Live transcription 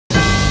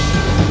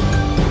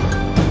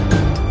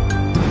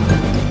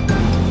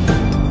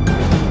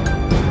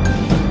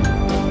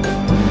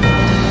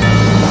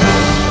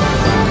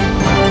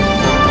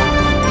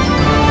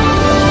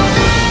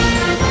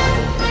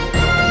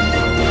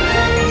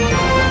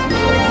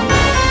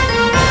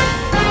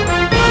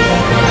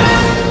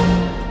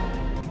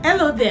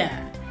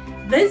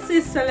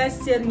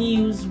Celestial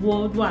News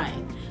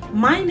Worldwide.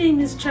 My name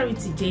is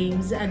Charity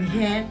James, and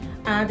here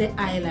are the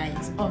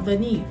highlights of the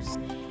news.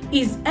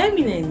 His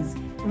Eminence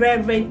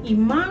Reverend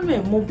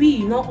Emmanuel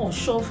Mobiyino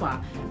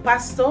Oshofa,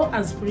 pastor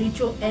and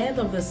spiritual head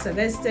of the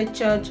Celestial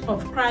Church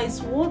of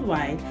Christ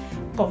Worldwide,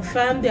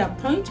 confirmed the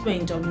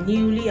appointment of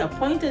newly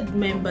appointed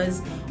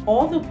members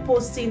of the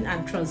Posting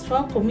and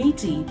Transfer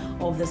Committee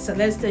of the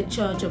Celestial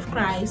Church of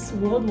Christ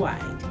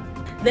Worldwide.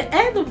 The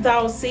head of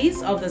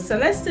diocese of the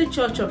Celestial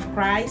Church of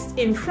Christ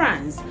in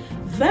France,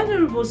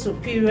 Venerable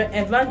Superior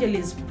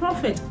Evangelist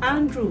Prophet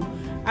Andrew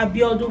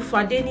Abiodun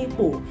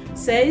Fadenipo,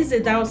 says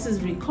the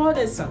diocese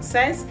recorded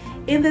success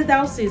in the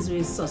diocese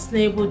with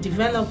sustainable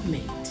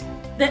development.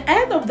 The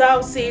head of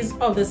diocese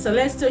of the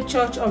Celestial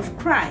Church of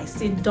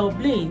Christ in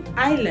Dublin,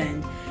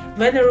 Ireland,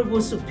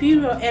 Venerable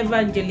Superior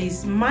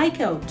Evangelist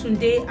Michael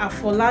Tunde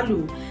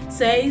Afolalu,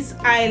 says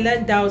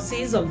Ireland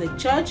diocese of the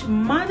church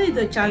managed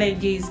the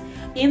challenges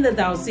in the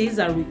diocese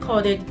and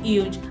recorded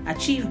huge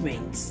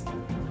achievements.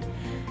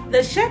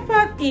 The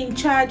shepherd in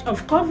charge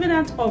of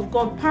Covenant of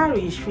God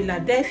Parish,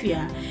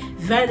 Philadelphia,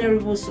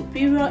 Venerable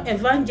Superior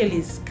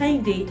Evangelist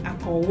Kehinde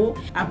Akowo,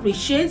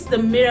 appreciates the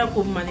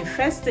miracle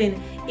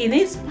manifesting in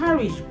his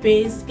parish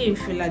based in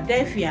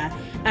Philadelphia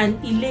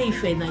and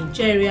Ile-Ife,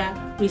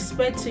 Nigeria,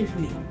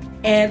 respectively.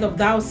 Head of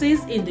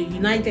Diocese in the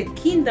United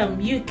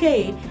Kingdom,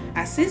 UK,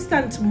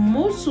 Assistant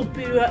Most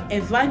Superior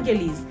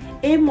Evangelist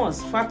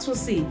Amos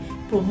Fatosi,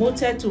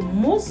 promoted to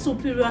Most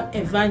Superior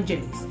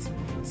Evangelist,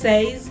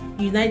 says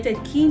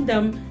United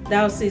Kingdom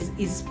Diocese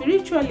is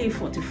spiritually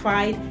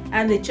fortified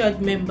and the church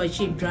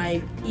membership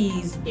drive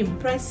is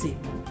impressive.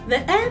 The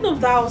head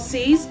of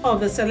Diocese of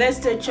the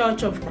Celestial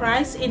Church of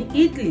Christ in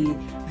Italy,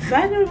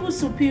 Venerable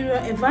Superior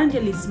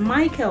Evangelist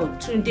Michael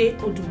Tunde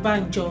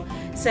Odubanjo,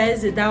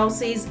 says the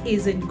diocese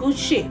is in good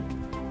shape.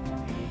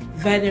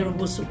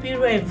 Venerable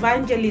Superior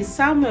Evangelist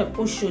Samuel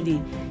Oshodi,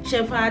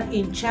 shepherd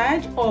in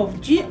charge of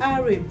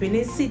GRA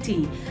Benin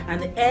City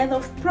and the head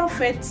of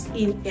prophets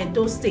in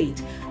Edo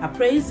State,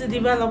 appraised the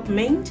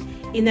development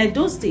in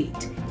Edo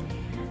State.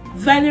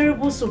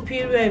 Venerable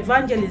Superior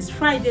Evangelist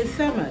Friday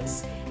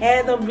Thomas,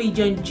 head of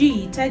Region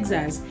G,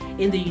 Texas,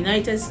 in the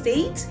United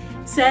States,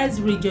 says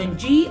Region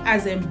G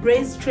has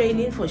embraced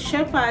training for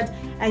shepherds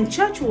and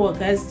church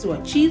workers to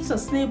achieve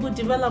sustainable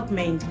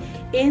development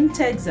in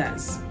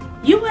Texas.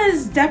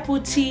 U.S.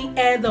 Deputy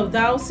Head of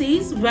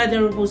Diocese,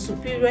 Venerable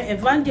Superior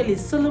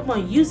Evangelist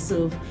Solomon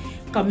Yusuf,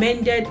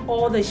 commended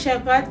all the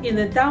shepherds in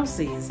the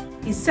diocese.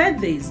 He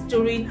said this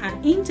during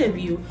an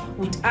interview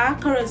with our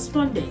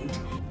correspondent.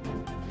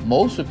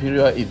 Most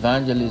Superior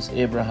Evangelist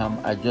Abraham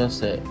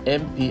Ajose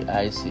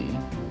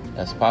MPIC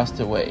has passed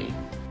away.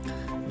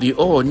 The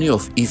Ooni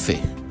of Ife,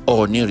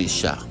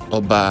 Oonirisha,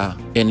 Oba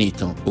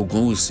Enitan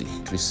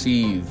Ogunwusi,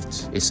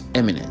 received His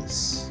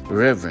Eminence,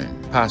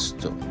 Reverend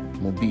Pastor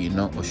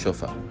Mobiyino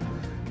Oshofa,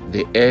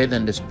 the head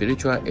and the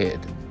spiritual head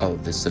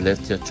of the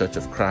Celestial Church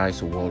of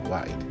Christ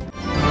Worldwide.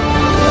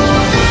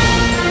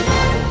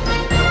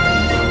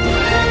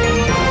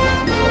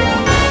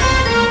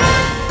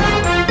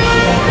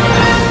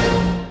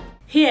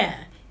 Here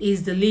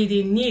is the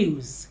leading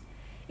news.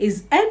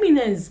 His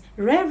Eminence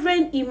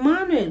Reverend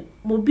Emmanuel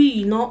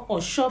Mobiyino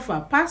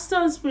Oshofa, pastor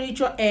and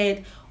spiritual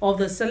head of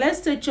the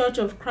Celestial Church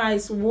of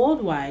Christ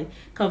Worldwide,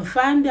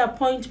 confirmed the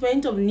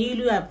appointment of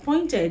newly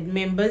appointed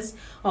members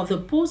of the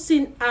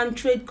Posting and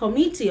Trade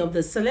Committee of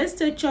the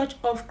Celestial Church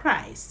of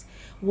Christ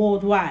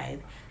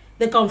Worldwide.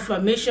 The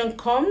confirmation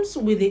comes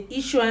with the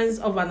issuance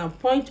of an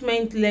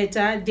appointment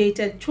letter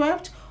dated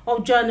 12th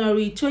of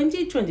January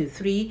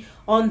 2023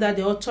 under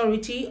the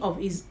authority of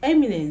His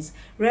Eminence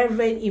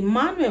Reverend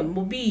Emmanuel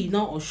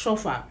Mobiyino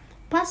Oshofa,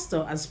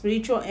 pastor and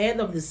spiritual head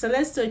of the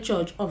Celestial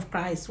Church of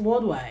Christ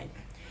Worldwide.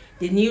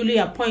 The newly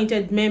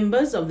appointed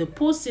members of the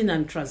Posting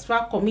and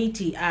Transfer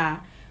Committee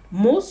are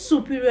Most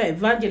Superior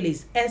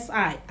Evangelist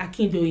S.I.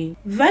 Akindoyin,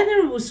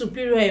 Venerable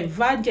Superior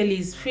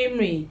Evangelist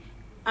Fimri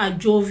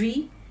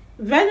Ajovi,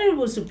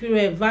 Venerable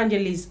Superior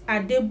Evangelist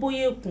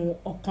Adeboyekun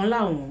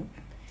Okanlawon,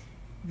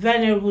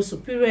 Venerable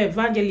Superior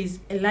Evangelist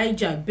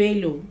Elijah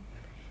Bello,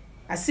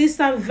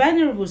 Assistant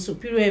Venerable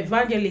Superior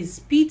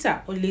Evangelist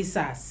Peter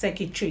Olisa,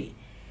 Secretary,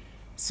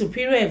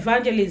 Superior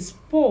Evangelist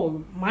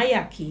Paul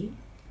Mayaki,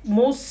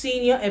 Most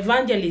Senior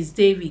Evangelist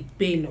David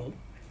Bello.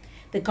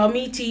 The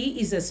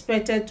committee is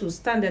expected to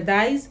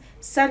standardize,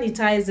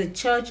 sanitize the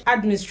church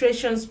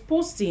administration's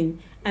posting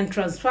and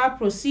transfer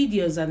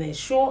procedures and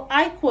ensure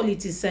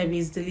high-quality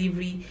service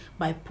delivery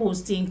by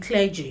posting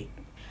clergy.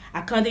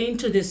 According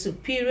to the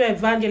Superior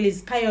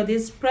Evangelist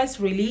Kayode's press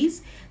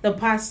release, the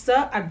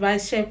pastor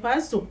advised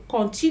shepherds to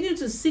continue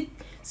to seek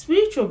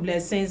spiritual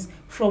blessings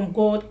from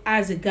God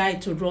as a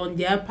guide to run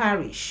their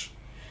parish.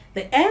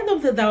 The head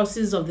of the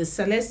Diocese of the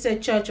Celestial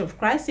Church of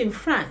Christ in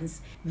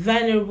France,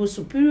 Venerable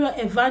Superior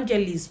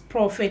Evangelist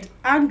Prophet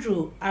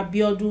Andrew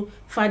Abiodun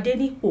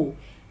Fadenipo,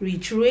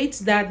 reiterates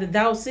that the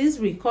diocese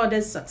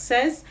recorded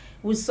success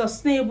with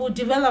sustainable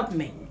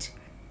development.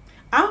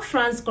 Our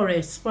France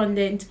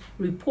correspondent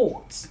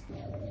reports.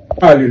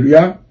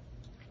 Hallelujah,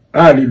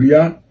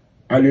 hallelujah,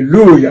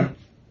 hallelujah.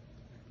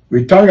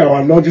 We thank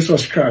our Lord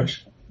Jesus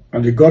Christ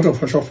and the God of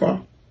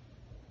Oshofa,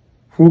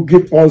 who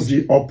give us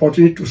the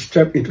opportunity to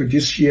step into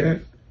this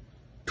year,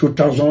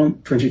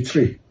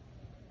 2023,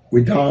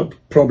 without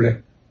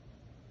problem.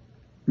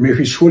 May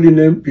his holy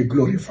name be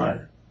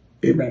glorified.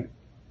 Amen.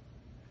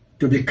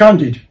 To be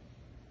candid,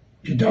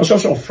 the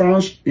Diocese of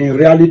France in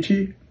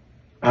reality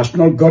has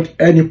not got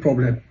any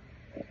problem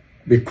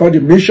because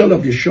the mission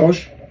of the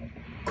church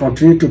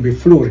continues to be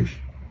flourished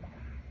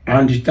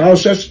and the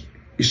diocese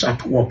is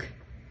at work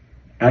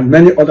and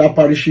many other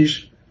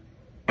parishes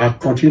are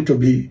continuing to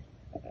be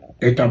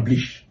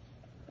established.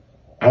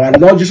 Our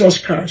Lord Jesus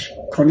Christ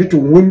continues to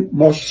win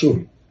more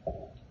souls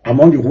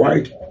among the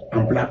white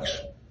and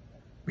blacks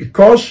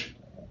because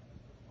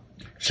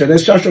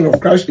Celestial Church of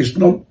Christ is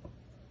not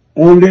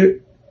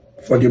only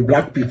for the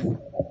black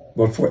people,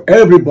 but for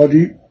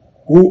everybody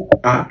who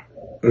are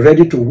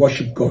ready to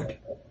worship God.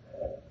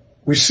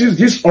 We seize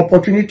this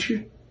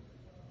opportunity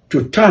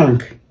to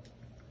thank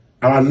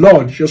our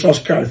Lord Jesus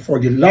Christ for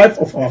the life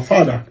of our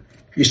Father,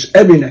 His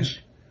Eminence,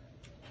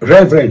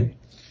 Reverend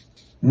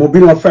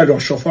Mobino Fred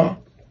Oshofa,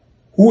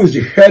 who is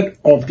the head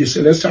of the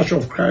Celestial Church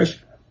of Christ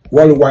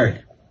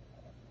worldwide.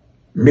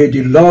 May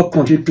the Lord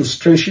continue to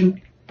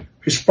strengthen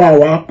His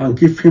power and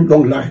give him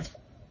long life.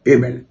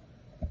 Amen.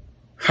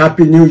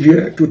 Happy New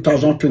Year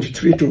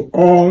 2023 to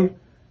all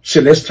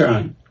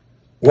Celestians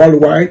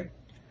worldwide,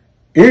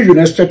 in the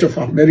United States of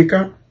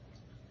America,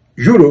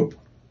 Europe,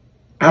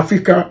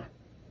 Africa,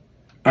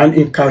 and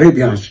in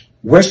Caribbean,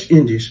 West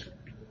Indies,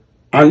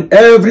 and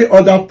every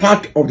other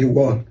part of the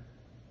world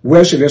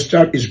where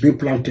Celestial is being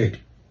planted.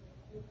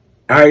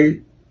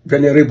 I,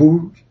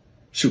 Venerable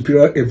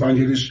Superior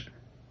Evangelist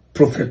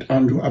Prophet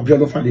Andrew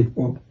Abiodun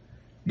Fanipo,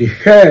 the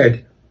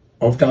head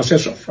of the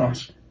Diocese of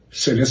France,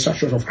 Celestial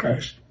Church of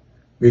Christ.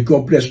 May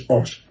God bless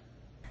us.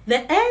 The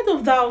head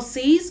of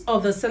Diocese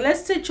of the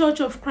Celestial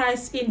Church of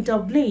Christ in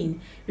Dublin,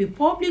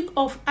 Republic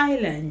of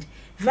Ireland,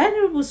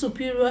 Venerable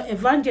Superior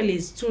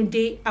Evangelist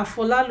Tunde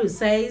Afolalu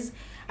says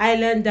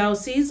Ireland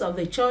Diocese of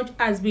the Church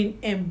has been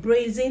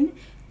embracing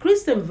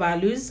Christian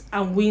values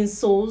and win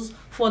souls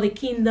for the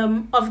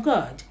kingdom of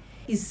God.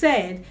 He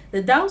said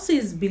the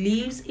diocese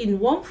believes in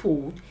one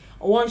fold,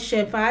 one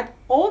shepherd,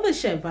 all the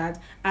shepherds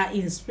are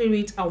in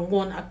spirit and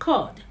one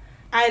accord.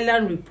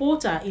 Ireland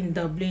reporter in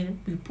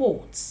Dublin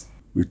reports.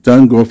 We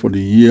thank God for the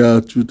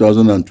year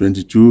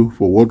 2022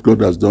 for what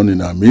God has done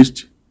in our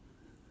midst.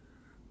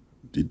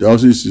 The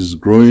diocese is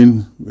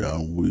growing.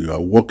 We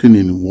are working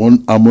in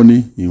one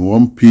harmony, in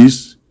one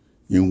peace,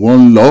 in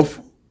one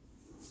love.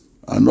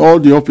 And all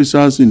the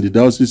officers in the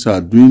diocese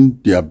are doing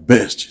their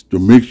best to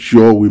make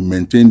sure we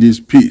maintain this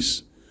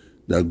peace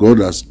that God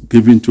has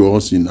given to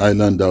us in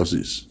Ireland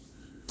Diocese.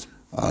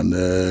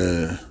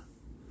 And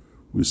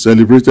we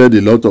celebrated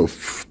a lot of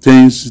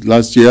things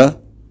last year.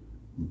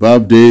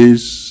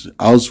 Birthdays,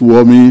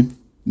 housewarming,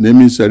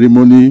 naming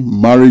ceremony,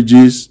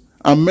 marriages,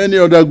 and many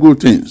other good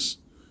things.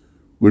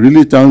 We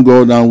really thank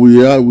God, and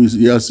we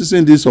are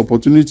seizing this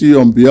opportunity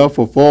on behalf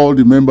of all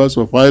the members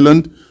of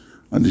Ireland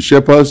and the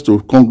shepherds to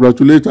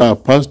congratulate our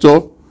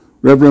pastor,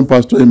 Reverend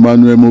Pastor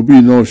Emmanuel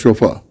Mobino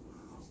Oshofa,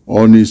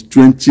 on his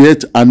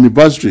 20th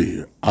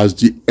anniversary as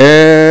the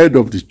head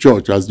of the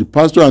church, as the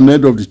pastor and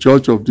head of the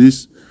church of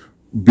this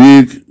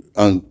big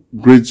and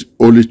great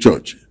holy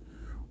church.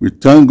 We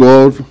thank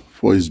God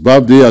for his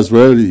birthday as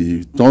well.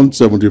 He turned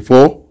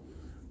 74.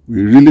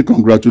 We really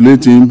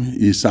congratulate him.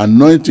 His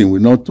anointing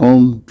will not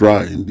turn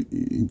dry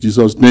in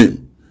Jesus'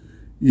 name.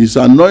 His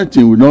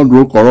anointing will not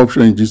grow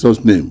corruption in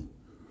Jesus' name.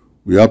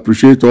 We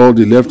appreciate all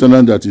the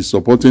lieutenant that is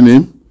supporting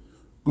him.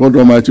 God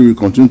Almighty will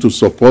continue to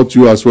support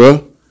you as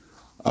well.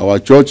 Our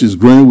church is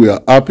growing. We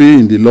are happy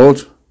in the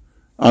Lord.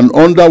 And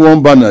under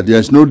one banner, there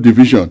is no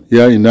division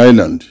here in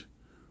Ireland.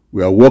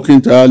 We are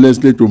working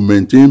tirelessly to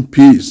maintain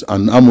peace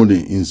and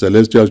harmony in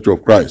Celestial Church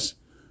of Christ.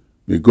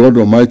 May God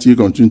Almighty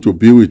continue to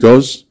be with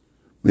us.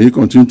 May He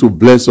continue to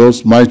bless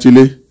us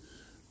mightily.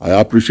 I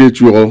appreciate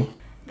you all.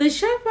 The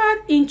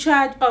shepherd in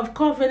charge of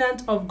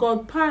Covenant of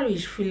God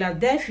Parish,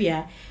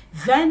 Philadelphia,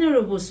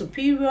 Venerable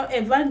Superior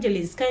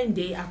Evangelist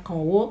Kende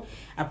Akonwo,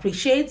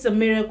 appreciates the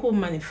miracle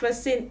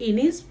manifesting in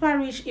his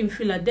parish in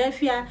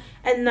Philadelphia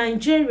and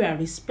Nigeria,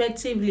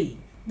 respectively.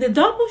 The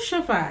double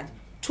shepherd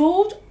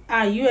told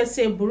our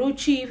USA Bureau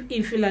Chief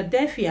in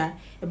Philadelphia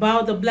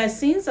about the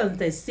blessings and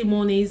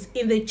testimonies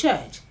in the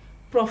church.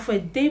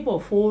 Prophet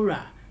Debo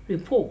Fora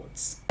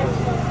reports.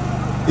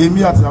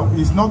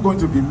 It's not going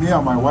to be me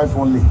and my wife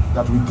only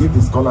that we give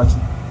the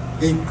scholarship,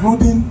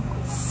 including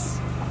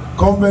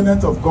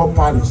Covenant of God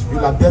Parish,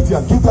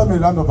 Philadelphia. Give them a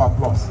round of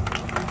applause.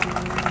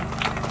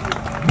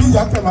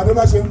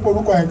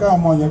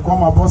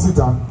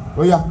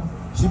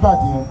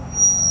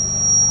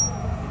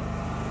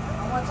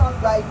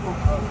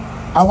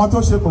 I want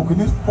to share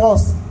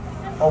first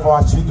of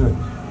our children.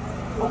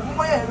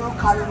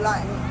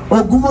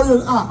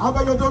 Ogumoye,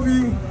 abayo tó fi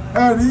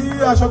rí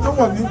aṣọ tó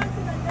wọ̀ ní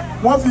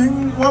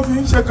wọ́n fi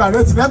ń ṣe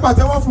kàrẹ́tì lẹ́gbàá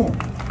tẹ́wọ́ fún.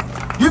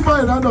 Give her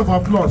a round of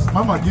applause.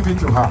 Mama, give it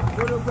to her.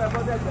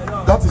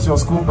 That is your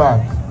school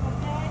bag.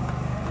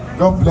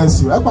 God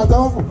bless you. Ẹgbàá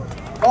tẹ́wọ́ fún.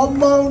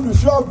 ọmọ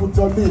olùṣọ́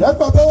àgùntàn mi. Ẹ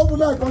pàtẹ́wọ́ fún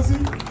lẹ́ẹ̀kan sí.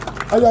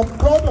 I am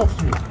proud of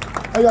you.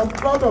 I am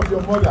proud of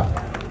your mother.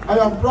 I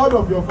am proud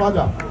of your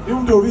father.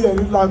 Even though orí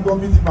ẹ̀rí lágọ́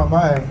mi ti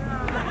màmá ẹ̀.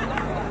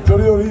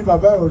 Torí orí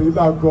bàbá ẹ̀ orí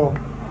lágọ́.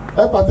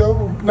 Ẹ pàtẹ́wọ́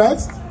fún.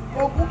 Next.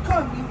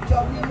 Ògúnkànmí jọ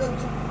mí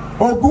lójú.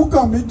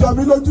 Ògúnkànmí jọ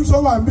mí lójú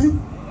sọ́wọ́ àmì.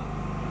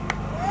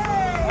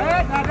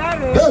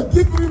 Hey,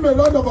 give him a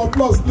round of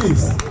applause,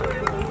 please.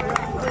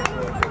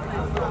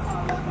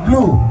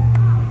 Blue.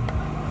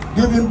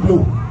 Give him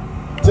blue.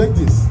 Take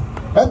this.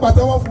 Ẹ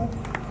pàtẹ́wọ́ fún.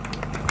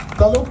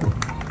 Ta ló kù?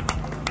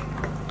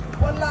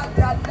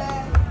 Bọ́ládalẹ́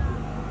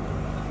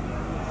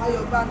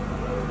Ayọ̀bámi.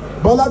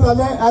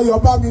 Bọ́ládalẹ́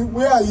Ayọ̀bámi,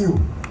 where are you?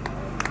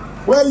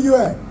 Where you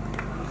at?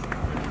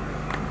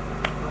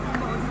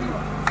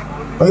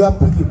 Oh yeah,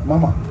 pick it,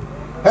 Mama.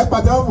 Ẹ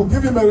pàtẹ́wọ́ fún.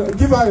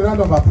 Give her a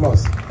round of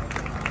applause.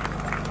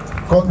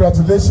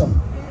 Congratulations.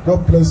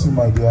 God bless you,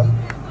 my dear.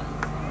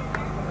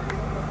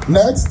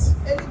 Next.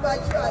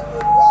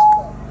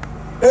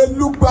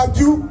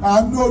 Elugbaju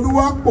Anu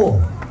Oluwapo.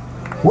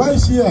 Where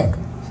is she at?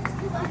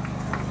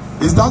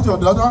 Is that your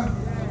daughter?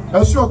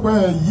 Ẹ sure pé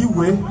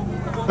yíwé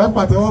ẹ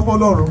pàtẹ́wọ́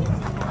fọ́lọ́run.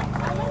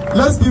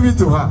 Let's give it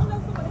to her.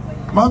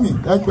 Mommy,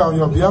 ẹ gbà on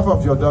your behalf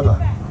of your daughter.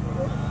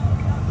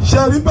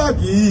 Ṣé rí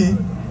báàgì yìí?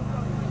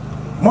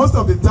 Most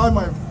of the time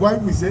my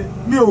wife will say,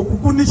 mi ò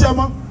kúkú níṣẹ́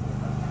mọ́.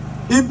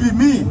 It be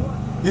me.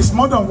 It's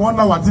more than 1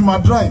 hour till my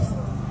drive.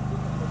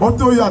 Ó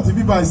tó yà àti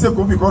bíbá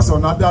ìṣèkó because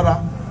ọ̀nà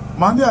dára.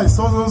 Monday I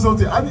saw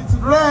something. I need to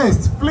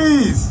rest,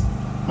 please.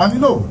 Man, you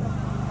know,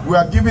 we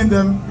are giving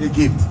them a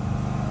gift.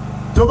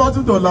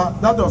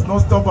 $2, that does not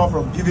stop her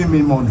from giving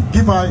me money.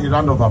 Give her a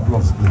round of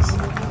applause, please.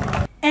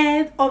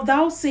 Head of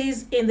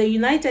Diocese in the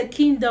United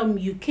Kingdom,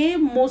 UK,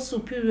 Most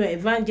Superior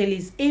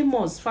Evangelist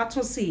Amos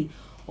Fatosi,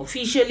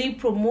 officially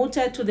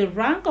promoted to the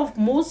rank of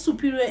Most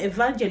Superior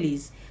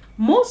Evangelist.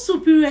 Most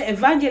Superior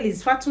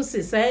Evangelist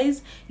Fatosi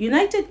says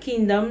United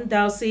Kingdom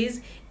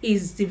Diocese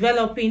is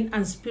developing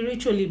and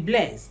spiritually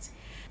blessed.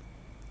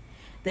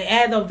 The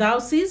head of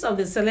Diocese of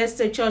the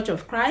Celestial Church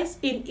of Christ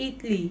in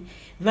Italy,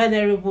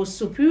 Venerable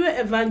Superior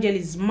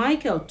Evangelist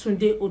Michael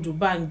Tunde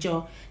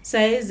Odubanjo,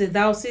 says the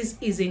diocese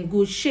is in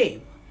good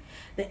shape.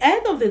 The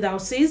head of the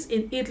diocese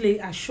in Italy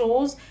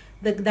assures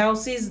the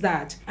diocese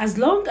that as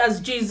long as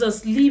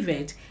Jesus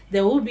liveth,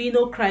 there will be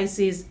no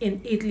crisis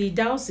in Italy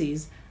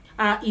diocese.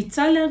 Our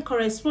Italian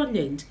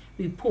correspondent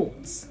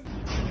reports.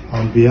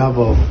 On behalf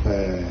of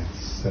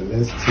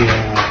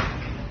Celestial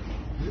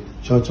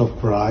Church of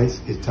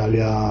Christ,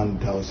 Italian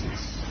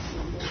Diocese,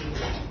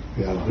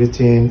 we are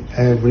greeting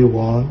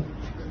everyone,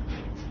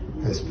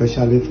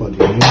 especially for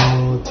the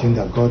new thing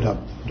that God has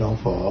done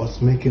for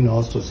us, making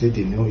us to see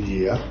the new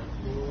year,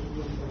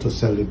 to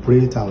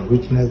celebrate and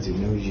witness the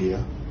new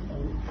year.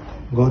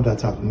 God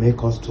that have made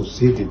us to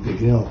see the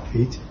beginning of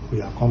it,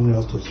 we are coming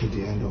us to see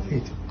the end of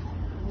it.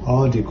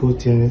 All the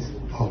good things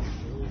of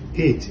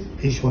it,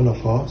 each one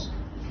of us,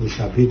 we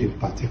shall be the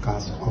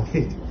partakers of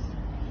it.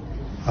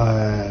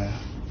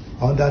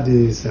 Under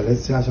the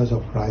Celestial Church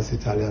of Christ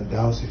Italian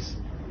Diocese,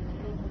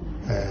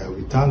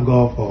 we thank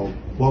God for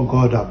what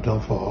God have done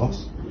for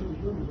us,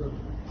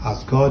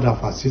 as God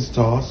have assisted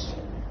us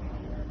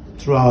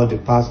throughout the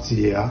past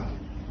year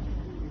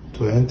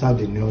to enter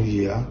the new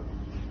year.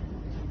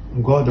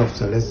 God of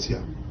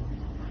Celestia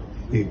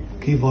will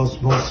give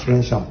us more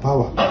strength and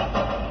power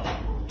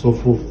to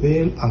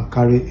fulfill and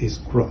carry His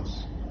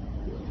cross.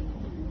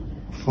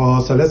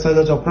 For Celestial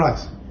Church of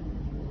Christ,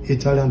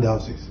 Italian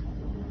Diocese,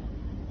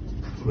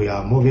 we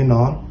are moving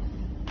on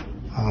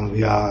and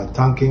we are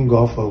thanking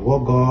God for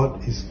what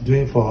God is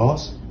doing for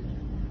us.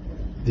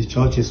 The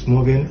church is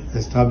moving,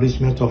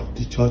 establishment of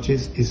the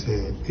churches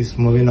is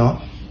moving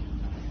on.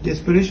 The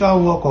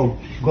spiritual work of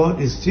God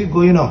is still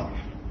going on,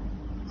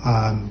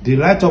 and the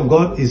light of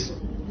God is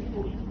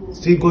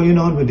still going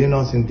on within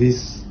us in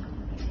this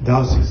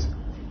diocese,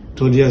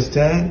 to the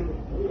extent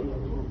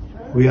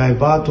we are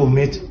about to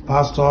meet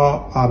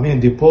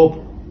the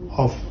Pope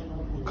of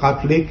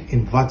Catholic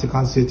in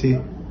Vatican City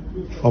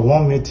for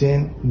one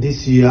meeting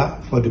this year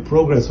for the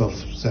progress of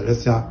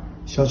Celestial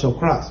Church of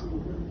Christ,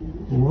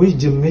 which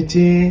the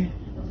meeting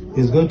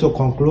is going to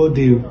conclude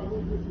the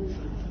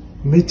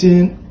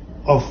meeting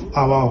of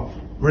our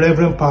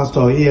Reverend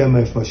Pastor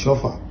EMF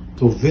Oshofa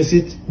to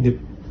visit the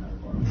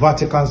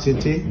Vatican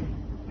City,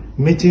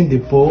 meeting the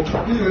Pope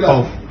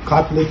of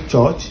Catholic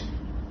Church.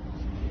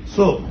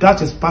 So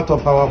that is part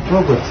of our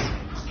progress.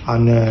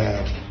 And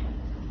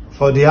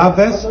for the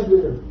harvest,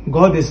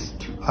 God is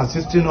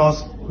assisting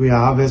us. We are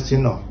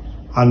harvesting now,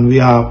 and we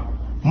are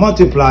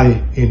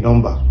multiplying in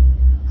number.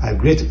 I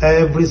greet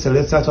every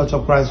Celestial Church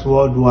of Christ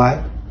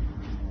worldwide,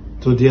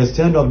 to the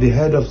extent of the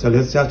head of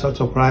Celestial Church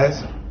of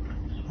Christ,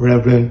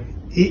 Reverend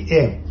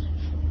EMF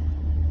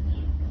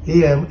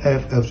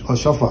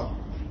Oshofa,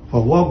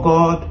 for what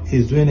God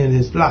is doing in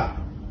his life.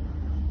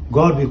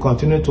 God will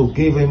continue to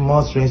give him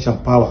more strength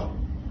and power.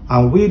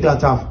 And we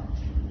that have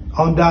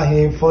under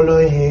him,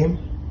 following him,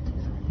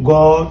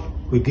 God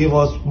will give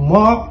us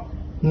more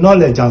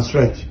knowledge and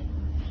strength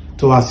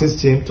to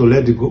assist him to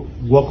let the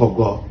work of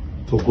God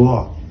to go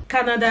on.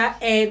 Canada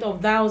Head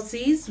of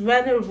Diocese,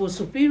 Venerable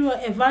Superior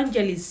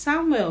Evangelist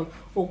Samuel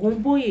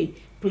Ogumboye,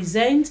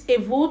 presents a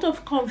vote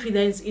of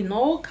confidence in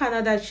all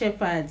Canada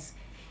shepherds.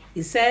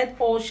 He said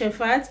all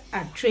shepherds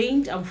are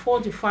trained and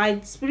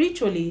fortified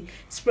spiritually,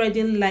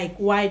 spreading like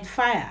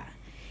wildfire.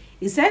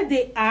 He said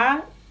they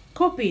are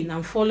coping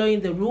and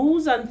following the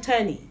rules and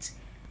tenets.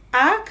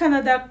 Our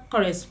Canada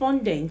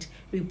correspondent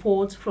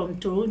reports from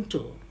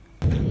Toronto.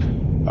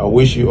 I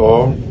wish you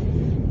all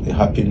a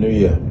happy new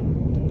year.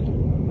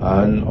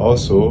 And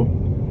also,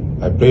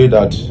 I pray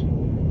that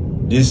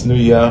this new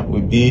year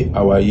will be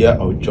our year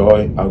of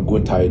joy and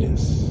good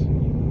tidings.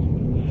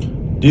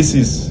 This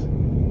is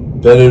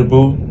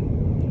Venerable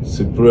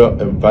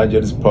Superior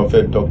Evangelist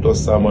Prophet Dr.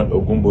 Samuel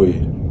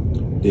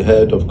Ogumboye, the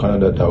head of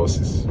Canada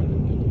Diocese.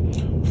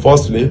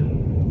 Firstly,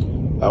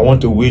 I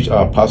want to wish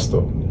our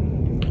pastor,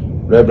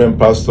 Reverend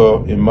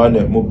Pastor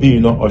Emmanuel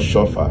Mubino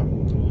Oshofa,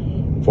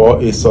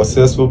 for a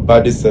successful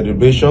birthday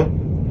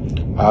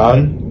celebration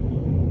and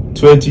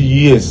 20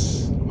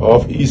 years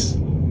of his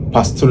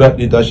pastoral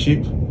leadership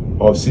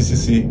of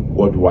CCC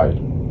worldwide.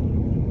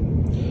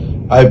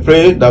 I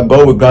pray that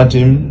God will grant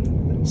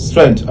him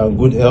strength and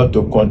good health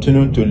to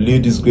continue to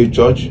lead this great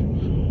church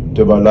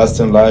to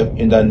everlasting life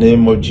in the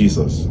name of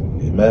Jesus.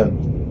 Amen.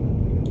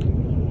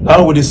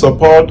 Now, with the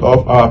support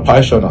of our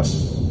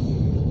parishioners,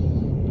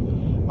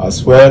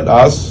 as well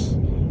as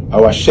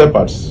our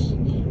shepherds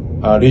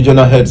and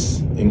regional heads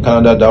in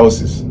Canada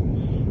Diocese,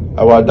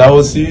 our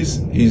diocese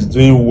is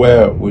doing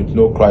well with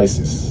no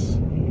crisis.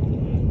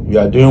 We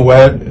are doing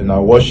well in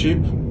our worship,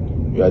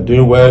 we are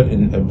doing well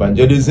in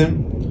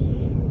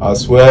evangelism,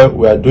 as well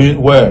we are doing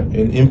well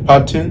in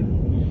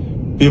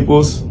impacting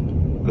people's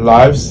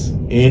lives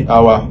in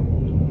our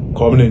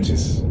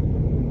communities.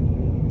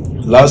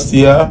 Last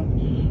year,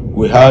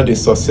 we had a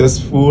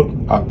successful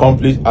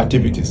accomplished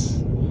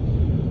activities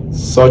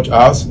such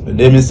as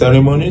naming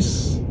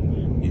ceremonies,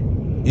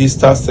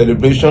 Easter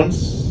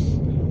celebrations,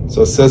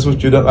 successful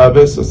children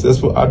harvest,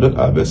 successful adult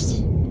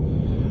harvest.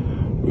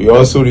 We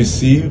also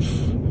receive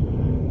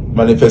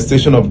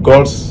manifestation of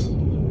God's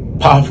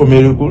powerful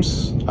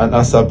miracles and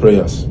answer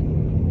prayers.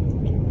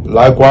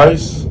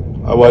 Likewise,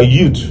 our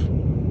youth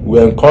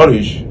were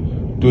encouraged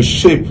to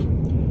shape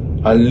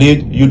and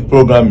lead youth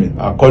programming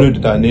according to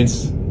their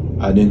needs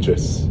and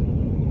interests.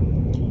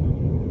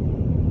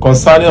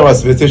 Concerning our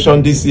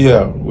expectation this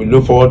year, we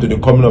look forward to the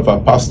coming of our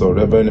pastor,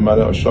 Reverend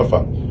Emmanuel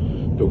Oshofa,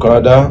 to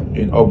Canada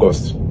in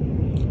August.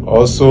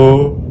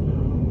 Also,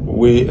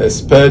 we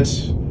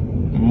expect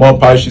more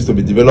parishes to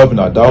be developed in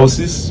our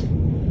diocese.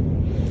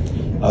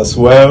 As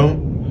well,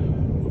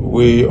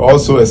 we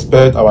also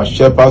expect our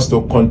shepherds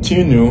to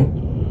continue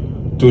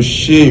to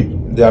shape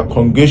their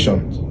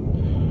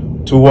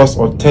congregation towards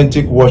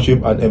authentic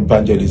worship and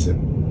evangelism,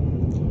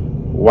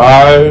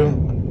 while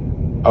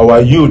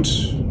our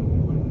youth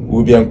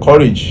will be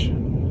encouraged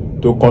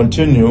to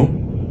continue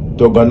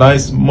to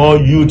organize more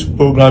youth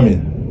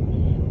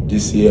programming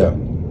this year.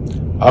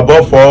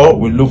 Above all,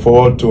 we look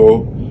forward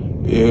to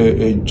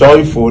a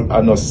joyful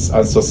and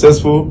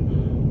successful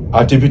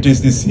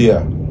activities this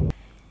year.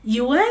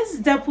 U.S.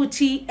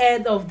 Deputy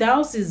Head of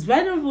Diocese,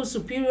 Venerable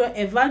Superior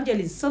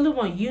Evangelist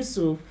Solomon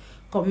Yusuf,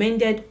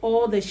 commended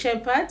all the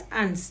shepherds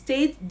and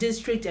state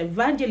district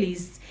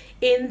evangelists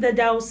in the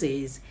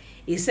diocese.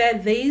 He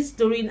said this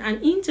during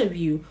an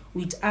interview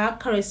with our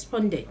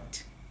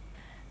correspondent.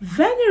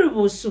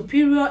 Venerable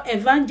Superior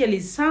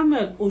Evangelist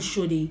Samuel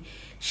Oshodi,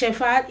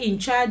 shepherd in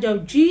charge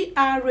of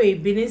GRA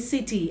Benin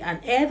City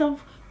and head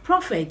of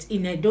prophet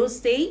in Edo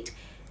State,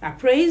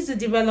 appraised the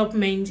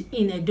development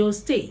in Edo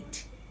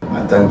State.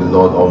 I thank the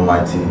Lord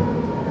Almighty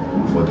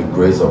for the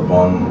grace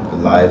upon the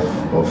life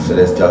of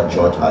Celestial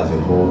Church as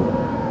a whole,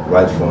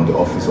 right from the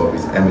office of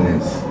His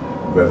Eminence,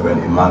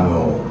 Reverend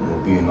Emmanuel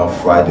Mubino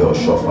Friday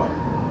Oshofa,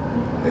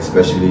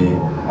 especially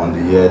on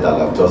the year that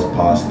I've just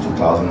passed,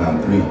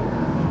 2003.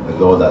 The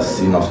Lord has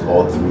seen us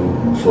all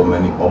through so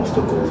many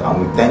obstacles,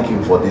 and we thank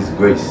Him for this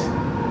grace.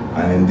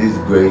 And in this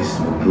grace,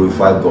 we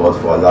glorify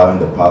God for allowing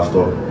the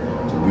pastor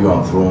to be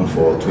on throne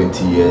for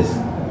 20 years,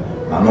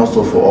 and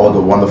also for all the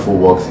wonderful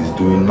works He's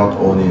doing, not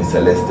only in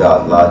Celestial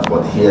at large,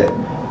 but here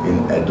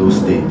in Edo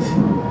State.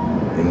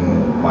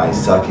 In my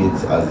circuit,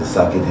 as the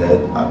circuit head,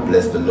 I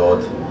bless the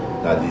Lord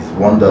that His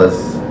wonders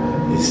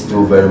is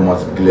still very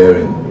much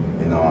glaring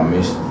in our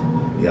midst.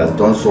 He has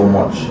done so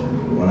much.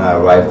 When I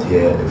arrived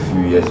here a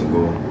few years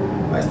ago,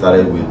 I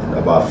started with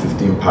about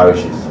 15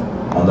 parishes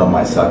under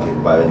my circuit.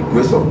 By the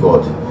grace of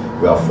God,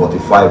 we are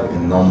 45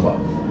 in number,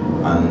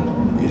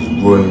 and it's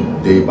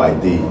growing day by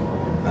day.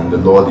 And the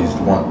Lord is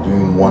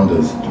doing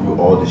wonders through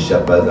all the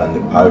shepherds and the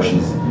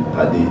parishes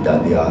that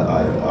they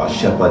are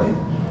shepherding.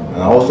 And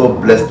I also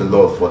bless the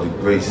Lord for the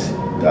grace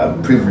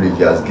and privilege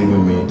He has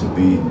given me to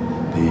be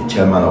the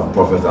chairman of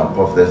prophets and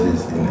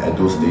prophetesses in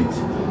Edo State.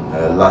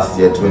 Last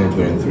year,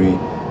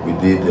 2023, we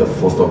did the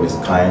first of its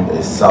kind,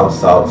 a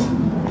South-South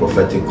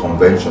prophetic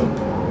convention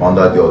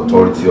under the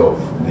authority of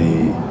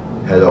the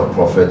head of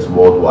prophets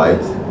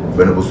worldwide,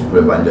 Venerable Super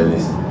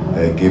Evangelist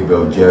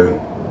Gabriel Jerry,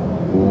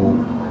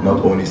 who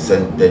not only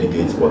sent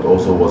delegates but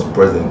also was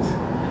present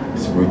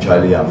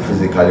spiritually and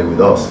physically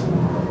with us.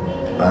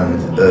 And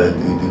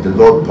the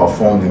Lord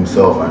performed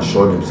himself and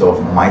showed himself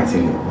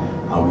mightily.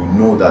 And we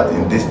know that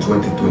in this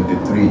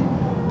 2023,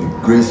 the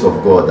grace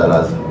of God that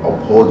has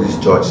upheld this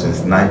church since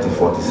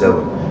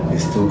 1947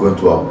 is still going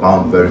to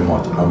abound very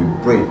much. And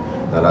we pray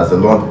that as the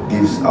Lord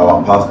gives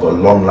our pastor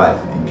long life,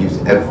 he gives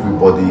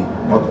everybody,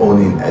 not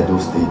only in Edo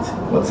State,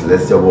 but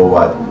Celestial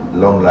worldwide,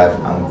 long life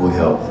and good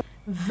health.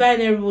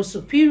 Venerable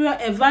Superior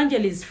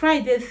Evangelist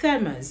Friday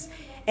Themas,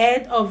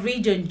 head of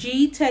Region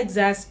G,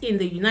 Texas in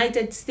the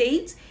United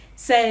States,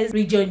 says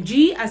Region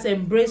G has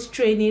embraced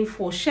training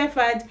for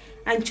shepherd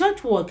and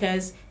church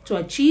workers to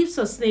achieve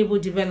sustainable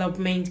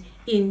development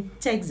in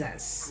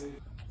Texas.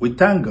 We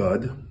thank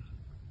God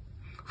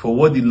for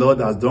what the Lord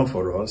has done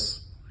for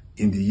us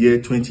in the year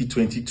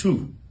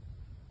 2022.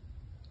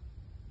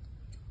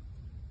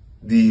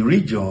 The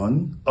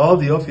region, all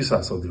the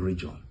officers of the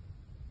region,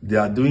 they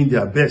are doing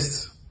their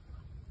best.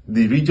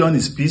 The region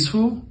is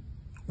peaceful.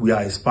 We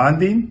are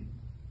expanding.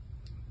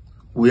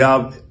 We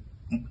have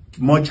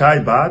more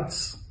child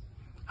births,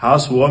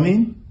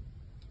 housewarming.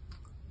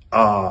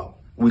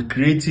 We're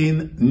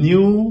creating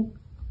new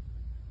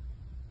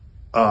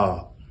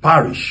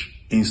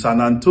parish in San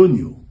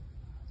Antonio.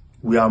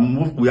 We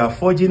are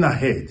forging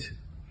ahead.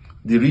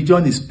 The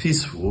region is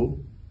peaceful.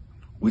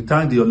 We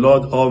thank the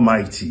Lord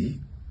Almighty.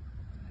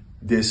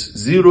 There's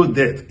zero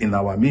death in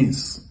our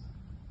midst.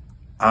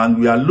 And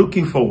we are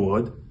looking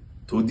forward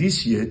to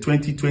this year,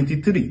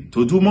 2023,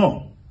 to do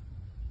more.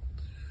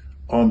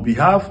 On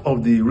behalf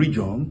of the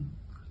region,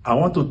 I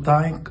want to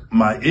thank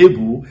my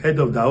able head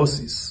of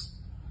diocese,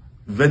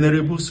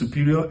 Venerable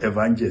Superior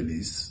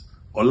Evangelist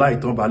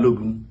Olaitan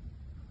Balogun,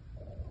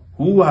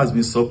 who has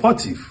been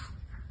supportive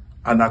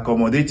and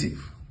accommodative.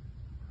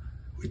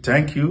 We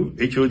thank you,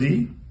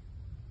 HOD,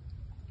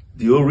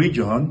 the whole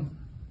region.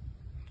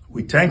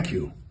 We thank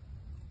you.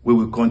 We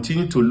will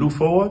continue to look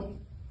forward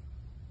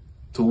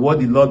to what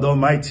the Lord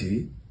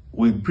Almighty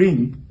will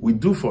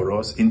do for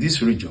us in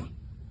this region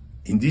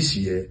in this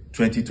year,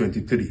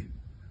 2023.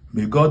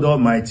 May God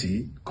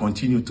Almighty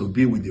continue to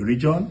be with the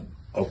region,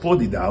 uphold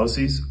the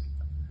diocese,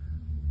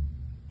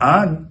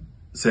 and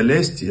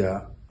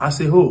Celestia as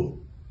a whole.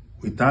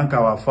 We thank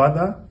our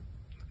Father,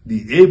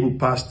 the able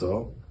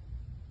pastor,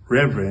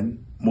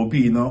 Reverend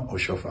Mobino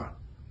Oshofa.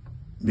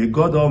 May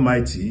God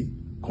Almighty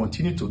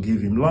continue to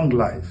give him long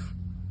life,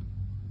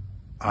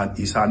 and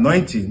his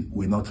anointing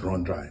will not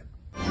run dry.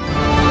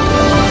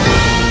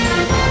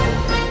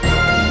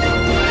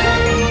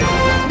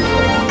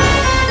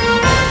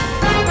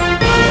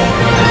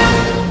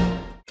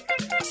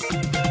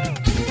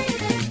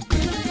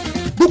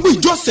 Gbogbo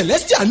ìjọ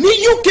Celestial ní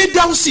UK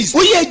Diocese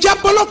ó yẹ ẹja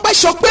bọ́lọ́pẹ́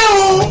ṣọpẹ́ o.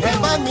 Ẹ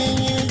bá mi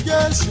yìn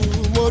Jésù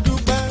mo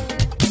dúpẹ́,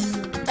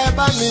 ẹ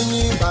bá mi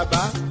yìn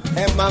bàbá, ẹ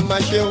máa ma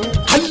ṣeun.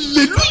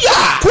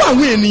 Hallelujah! Kó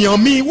àwọn ènìyàn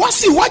mi wá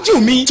sí iwájú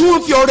mi tí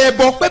wọ́n fi ọrẹ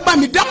ẹbọ pẹ́ bá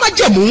mi dá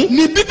májẹ̀mú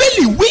ní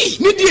Bíbélì wí.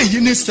 Nídìí èyí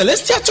ni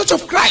Celestial Church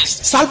of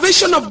Christ,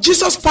 Salvation of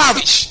Jesus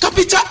Parish,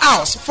 Capital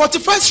House,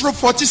 41st Road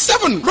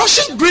 47,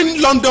 Rushing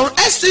Green, London,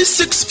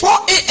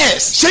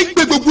 SC64AS. Ṣé ń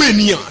gbé gbogbo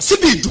ènìyàn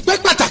síbi ìdúpẹ́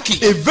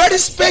pàtàkì? A very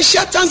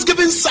special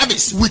Thanksgiving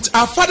service with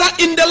our Father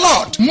in the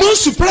Lord,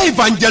 Most Supreme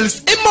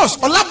Evangelist Amos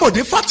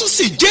Olabode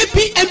Fatusi,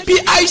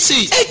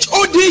 JPMPIC,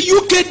 HOD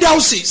UK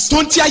Diocese.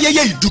 Tó ń ti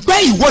ayẹyẹ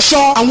ìdúpẹ́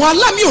ìwọṣọ àwọn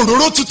alámì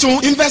òróró tuntun,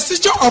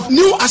 investiture of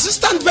new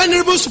assistant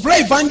venerable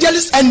supreme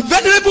evangelist and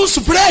venerable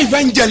supreme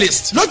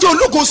evangelist lọ́jọ́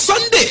ológo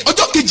Sunday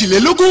ọjọ́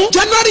kejìlélógún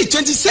January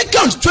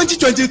 22nd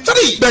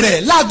 2023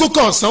 bẹ̀rẹ̀ láago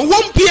kan ọ̀sán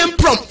 1 p.m.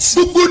 prompt.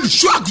 Gbogbo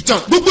olùṣọ́ àgùntàn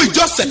gbogbo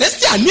ìjọ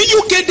Celestial ní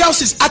UK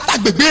Diocese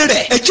àtàgbègbè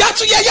rẹ̀ ẹ̀jẹ̀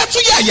àtúnyáyá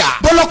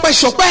bọ́lọ́pẹ́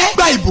ṣọpẹ́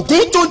gba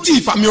ìbùkún tó ń ti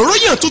ìfàmì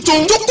òróyàn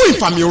tuntun tó kún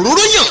ìfàmì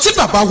òróyàn tí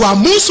bàbá wa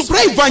mú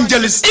supreme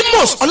evangelist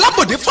Amos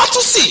Olabode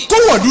Fatusi tó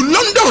wọ̀lú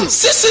London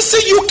CCC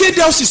UK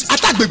Diocese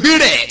àtàgbègbè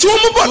rẹ̀ tí wọ́n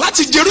mú bọ̀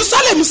láti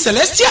Jerusalem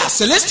Celestial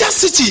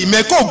City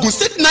Ìmẹ̀kọ Ogun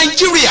State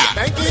Nigeria.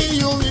 Thanking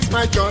you is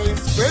my choice,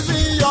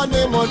 praising your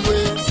name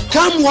always.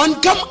 Come one,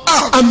 come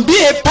out and be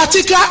a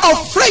partaker of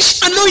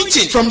fresh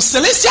anointing from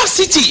Celestial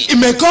City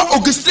Ìmẹ̀kọ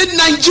Ogun State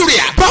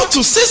Nigeria, brought to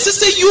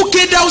CCC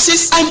UK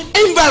Diocese and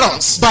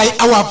environs by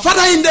our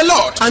Father in the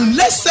Lord. And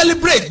let's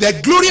celebrate the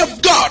glory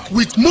of God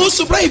with Most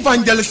Supreme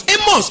Evangelist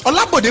Amos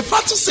Olabode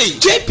Fatusi,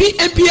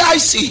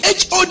 JPMPIC,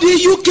 HOD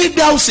UK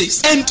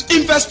Diocese, and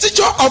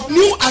investiture of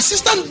new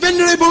assistant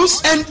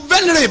venerables and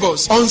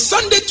venerables on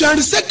Sunday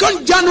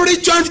 22nd January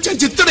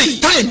 2023.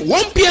 Time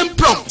 1 p.m.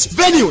 prompt.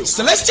 Venue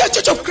Celestial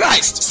Church of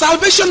Christ,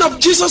 Salvation of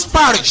Jesus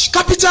Parish,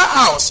 Capital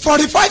House,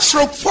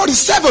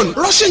 45/47,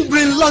 Rushing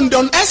Green,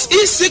 London,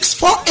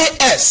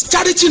 SE64AS.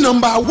 Charity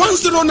number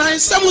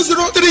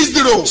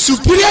 1097030.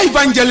 Superior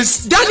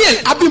Evangelist Daniel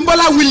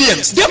Abimbola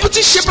Williams,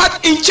 Deputy Shepherd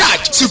in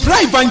Charge.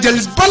 Superior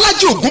Evangelist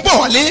Bolaji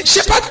Ogunbowale,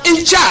 Shepherd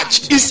in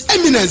Charge. His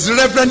Eminence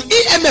Reverend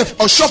EMF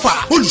Oshofa,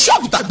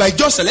 olùṣọ́-àgùntàn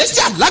ìjọ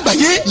Celestial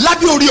lágbàáyé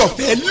lábẹ́ orí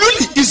ọ̀fẹ́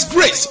lónìí His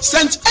Grace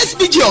St.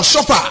 SBG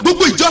Oshofa.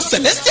 Gbogbo ìjọ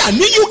Celestial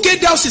ní UK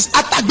Diocese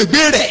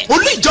àtàgbègbè rẹ̀.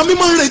 Olú ìjọ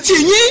mímọ́ ń retí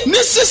yín ní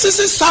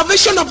CCC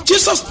Salvation of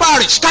Jesus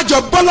Parish.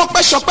 Kájọ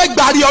bọ́lọ́pẹ́ ṣọpẹ́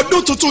gbàrí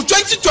ọdún tuntun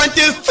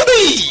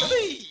 2023.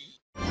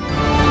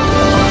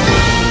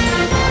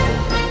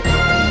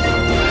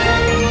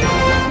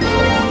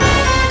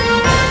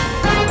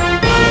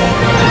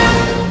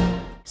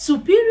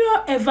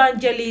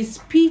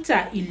 Evangelist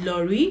Peter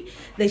Ilori,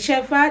 the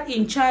shepherd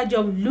in charge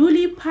of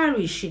Lully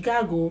Parish,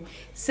 Chicago,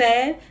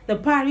 said the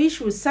parish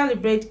will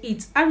celebrate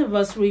its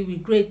anniversary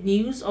with great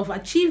news of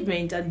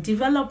achievement and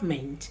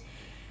development.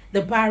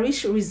 The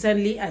parish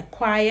recently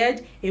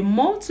acquired a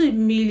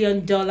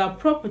multi-million-dollar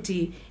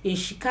property in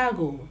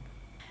Chicago.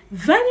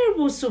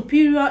 Venerable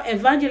Superior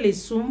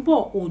Evangelist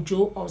Sumbo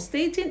Ojo of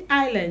Staten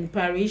Island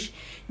Parish,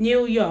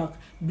 New York,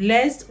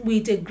 blessed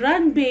with a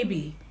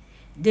grandbaby.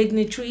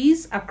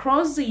 Dignitaries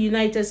across the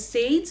United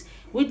States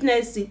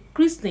witnessed the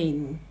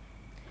christening.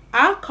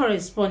 Our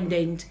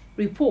correspondent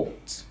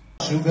reports.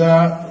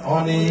 Sugar,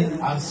 honey,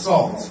 and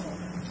salt.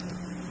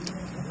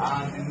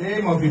 And the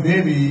name of the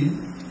baby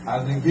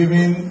has been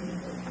given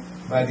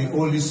by the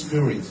Holy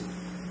Spirit.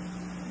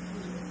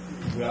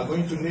 We are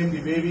going to name the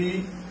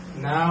baby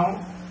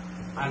now,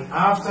 and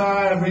after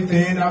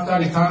everything, after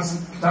the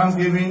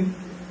Thanksgiving,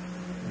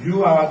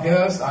 you, our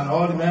guests, and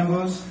all the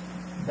members,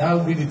 that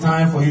will be the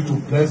time for you to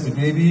bless the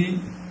baby.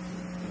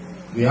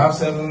 We have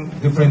 7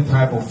 different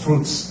types of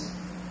fruits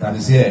that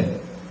is here.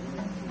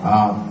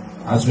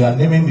 As we are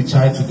naming the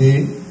child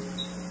today,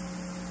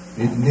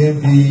 may the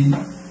name be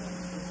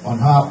on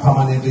her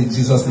permanently in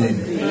Jesus' name.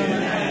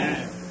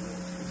 Amen.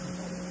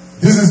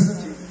 This is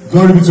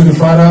glory be to the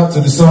Father, to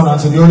the Son, and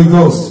to the Holy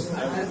Ghost.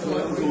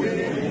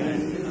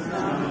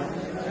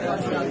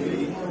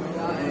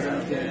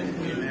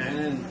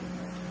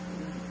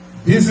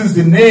 This is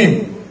the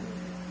name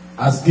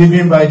as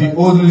given by the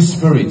Holy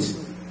Spirit.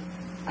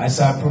 As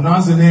I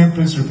pronounce the name,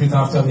 please repeat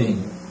after me.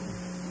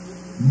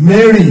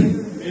 Mary.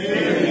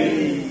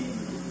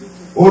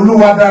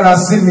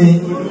 Oluwadarasimi.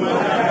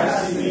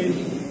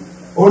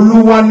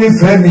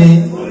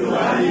 Oluwanifemi.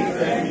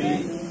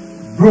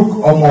 Brook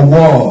Omo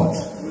Ward.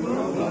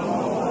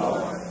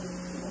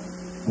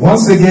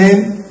 Once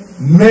again,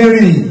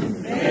 Mary.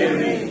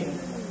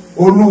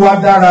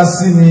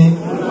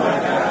 Oluwadarasimi.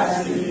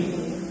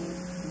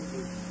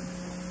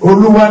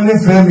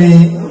 Oluwanifemi,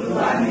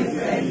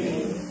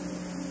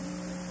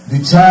 the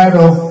child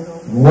of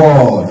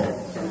word.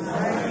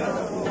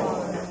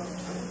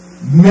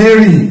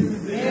 Mary,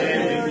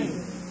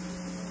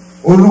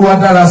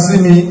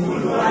 Oluwadarasimi,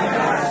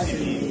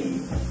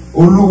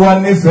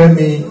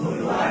 Oluwanifemi,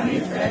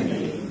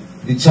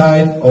 the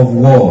child of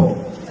word.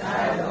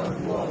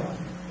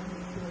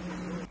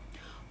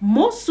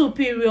 Most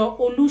Superior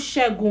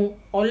Olusegun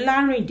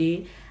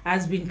Olarinde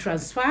has been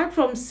transferred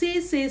from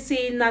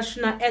CCC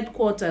National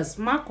Headquarters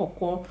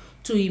Makoko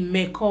to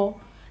Imeko.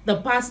 The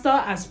pastor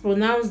has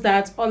pronounced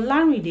that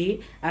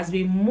Olarinde has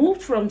been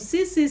moved from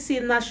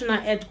CCC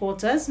National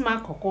Headquarters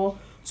Makoko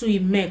to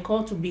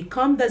Imeko to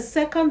become the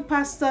second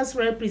pastor's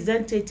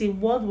representative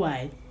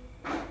worldwide,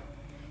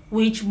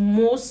 which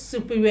Most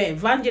Superior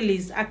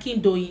Evangelist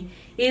Akindoyin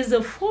is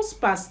the first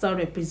pastor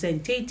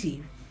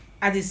representative.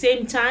 At the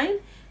same time,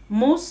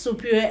 Most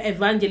Superior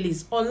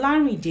Evangelist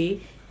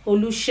Olarinde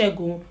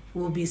Olusegun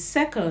will be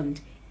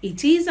second.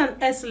 It is an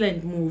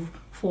excellent move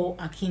for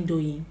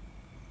Akindoyin.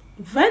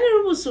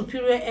 Venerable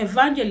Superior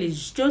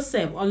Evangelist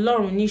Joseph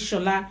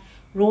Olorunishola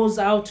rolls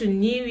out a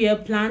New Year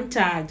plan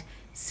tagged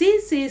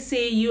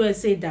CCC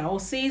USA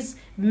Diocese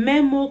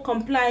Memo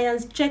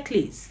Compliance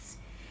Checklist.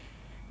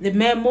 The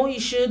memo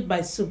issued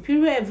by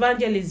Superior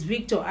Evangelist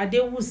Victor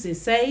Adewuse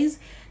says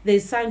the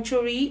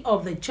sanctuary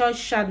of the church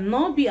shall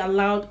not be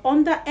allowed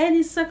under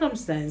any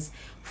circumstance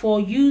for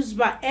use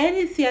by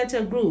any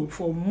theater group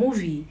for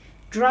movie,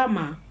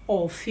 drama,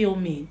 or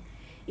filming.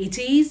 It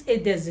is a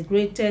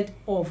desecration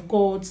of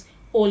God's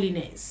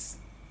holiness.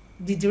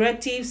 The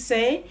directives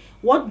say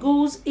what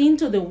goes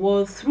into the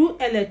world through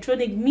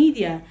electronic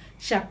media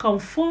shall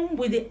conform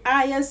with the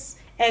highest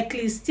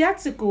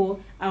ecclesiastical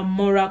and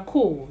moral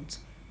codes.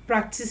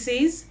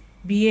 Practices,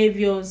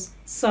 behaviors,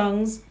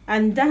 songs,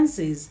 and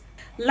dances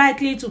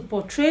likely to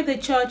portray the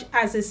church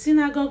as a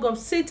synagogue of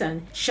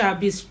Satan shall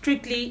be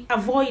strictly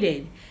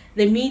avoided.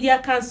 The Media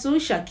Council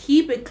shall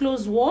keep a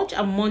close watch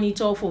and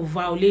monitor for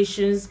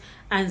violations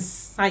and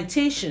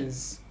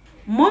citations.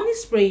 Money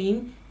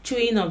spraying,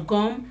 chewing of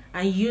gum,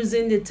 and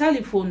using the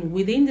telephone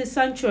within the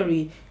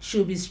sanctuary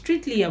should be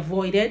strictly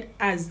avoided,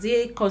 as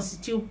they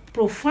constitute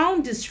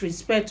profound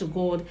disrespect to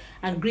God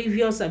and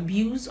grievous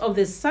abuse of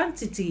the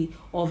sanctity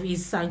of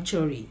his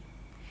sanctuary.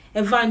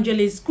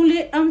 Evangelist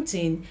Kule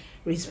Ampton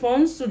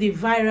responds to the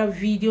viral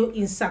video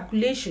in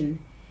circulation.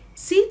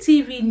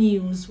 CTV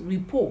News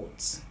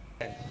reports.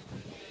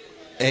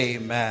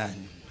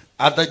 Amen.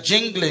 At the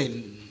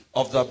jingling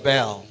of the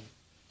bell,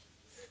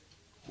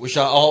 we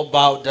shall all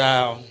bow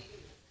down,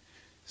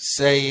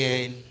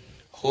 saying,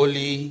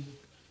 Holy,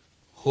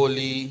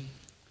 holy,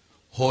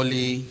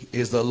 holy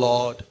is the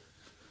Lord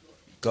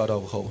God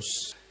of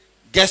hosts.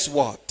 Guess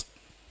what?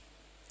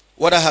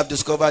 What I have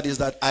discovered is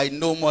that I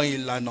know more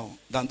Ilano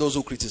than those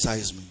who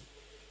criticize me.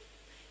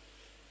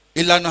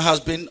 Ilano has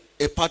been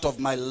a part of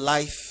my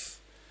life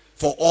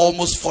for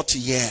almost 40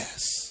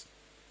 years.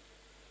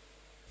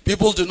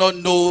 People do not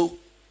know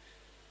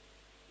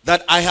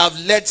that I have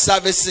led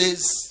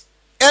services,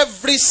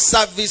 every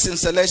service in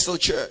Celestial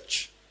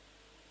Church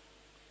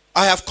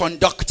I have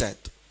conducted.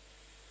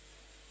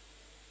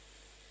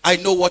 I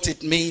know what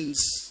it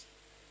means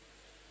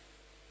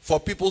for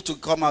people to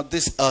come out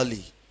this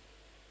early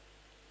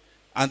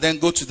and then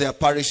go to their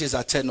parishes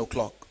at 10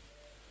 o'clock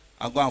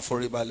and go and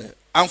for Ibale.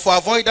 And for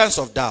avoidance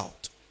of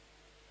doubt,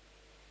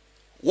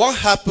 what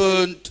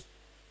happened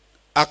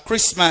at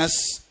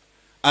Christmas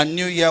and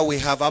New Year, we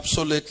have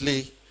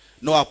absolutely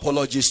no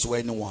apologies to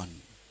anyone.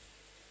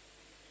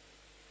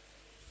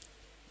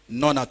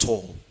 None at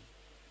all.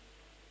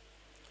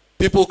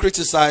 People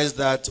criticize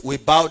that we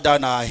bowed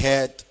down our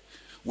head.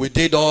 We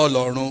did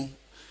Olorun.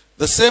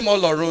 The same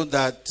Olorun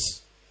that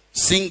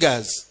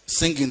singers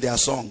sing in their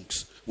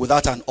songs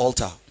without an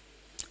altar.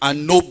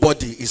 And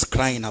nobody is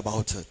crying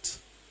about it.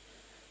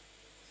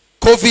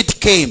 COVID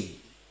came.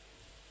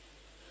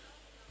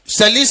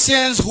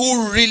 Salesians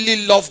who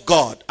really love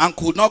God and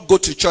could not go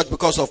to church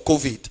because of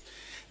COVID,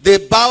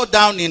 they bowed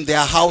down in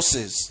their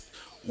houses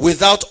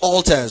without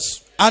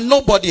altars, and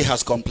nobody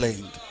has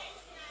complained.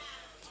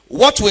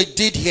 What we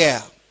did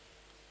here,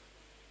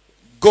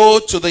 go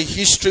to the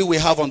history we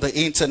have on the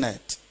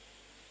internet,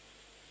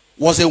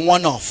 was a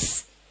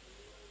one-off.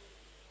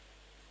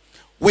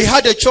 We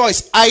had a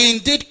choice. I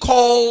indeed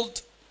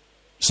called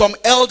some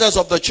elders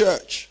of the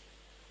church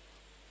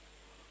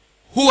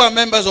who are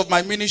members of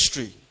my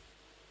ministry.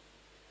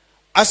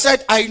 I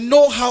said, I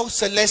know how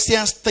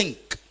Celestians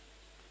think.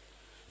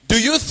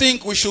 Do you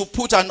think we should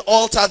put an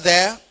altar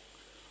there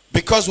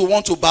because we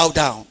want to bow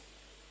down?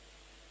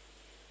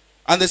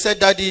 And they said,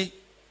 Daddy,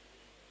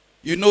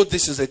 you know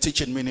this is a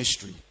teaching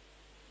ministry.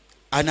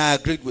 And I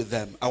agreed with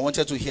them. I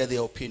wanted to hear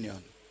their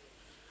opinion.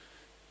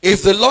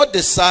 If the Lord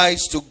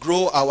decides to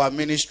grow our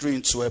ministry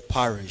into a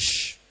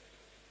parish,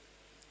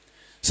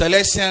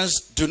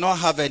 Celestians do not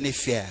have any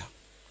fear.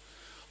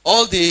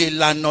 All the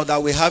landlord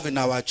that we have in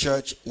our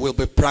church will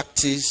be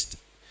practiced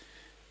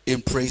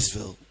in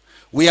Praiseville.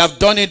 We have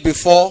done it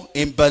before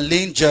in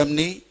Berlin,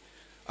 Germany,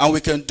 and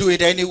we can do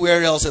it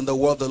anywhere else in the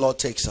world the Lord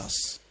takes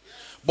us.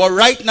 But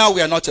right now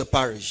we are not a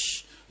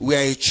parish. We are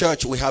a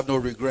church. We have no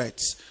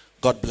regrets.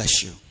 God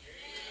bless you.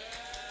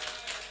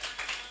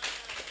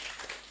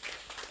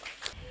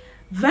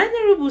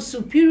 Venerable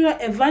Superior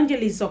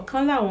Evangelist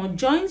Okanlawon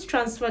joins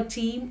transfer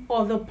team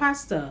of the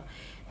pastor.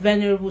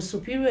 Venerable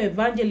Superior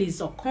Evangelist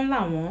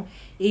Okanlawon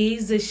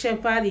is the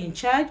shepherd in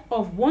charge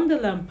of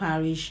Wonderland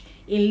Parish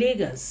in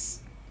Lagos.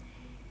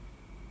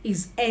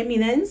 His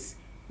Eminence,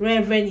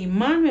 Reverend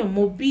Emmanuel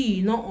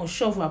Mobiyino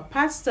Oshofa,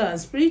 pastor and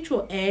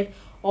spiritual head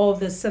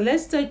of the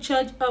Celestial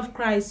Church of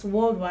Christ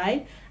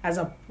Worldwide, has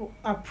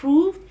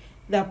approved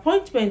the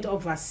appointment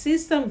of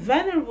Assistant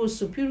Venerable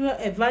Superior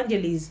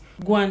Evangelist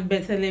Gwan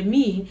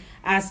Bethelemi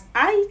as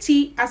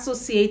IT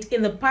Associate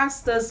in the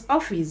pastor's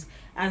office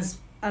and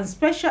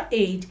special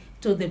aid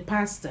to the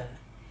pastor.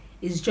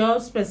 His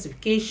job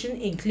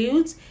specification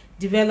includes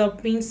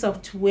developing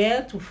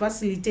software to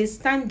facilitate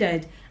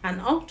standard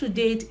and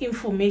up-to-date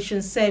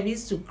information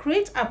service to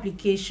create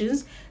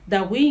applications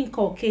that will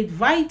inculcate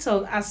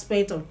vital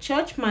aspects of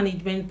church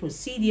management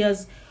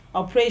procedures,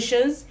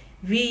 operations,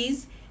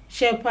 viz.,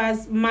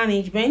 shepherds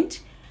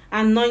management,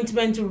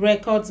 anointment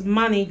records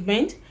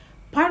management,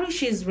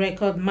 parishes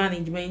record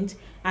management,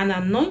 and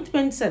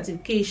anointment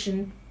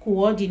certification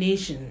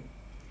coordination.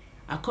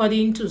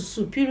 According to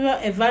Superior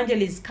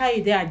Evangelist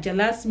Kayode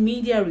Ajala's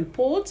media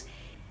report,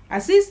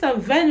 Assistant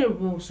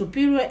Venerable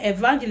Superior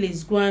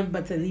Evangelist Gwan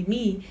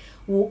Bethelemi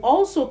will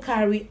also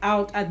carry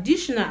out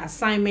additional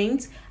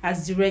assignments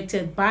as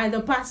directed by the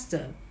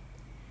pastor.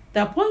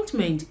 The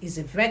appointment is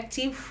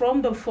effective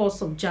from the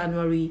 1st of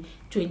January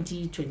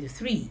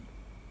 2023.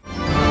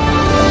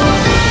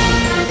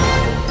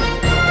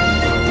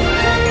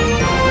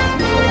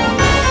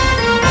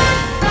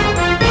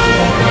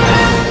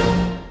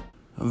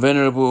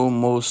 Venerable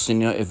Most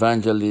Senior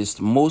Evangelist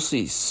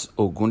Moses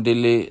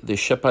Ogundele, the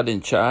shepherd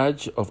in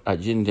charge of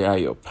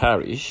Ajindeayo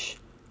Parish,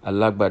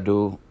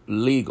 Alagbado,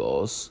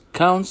 Lagos,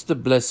 counts the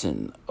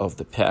blessing of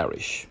the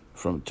parish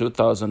from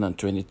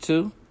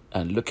 2022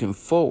 and looking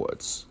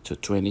forwards to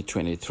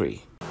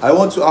 2023. I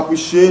want to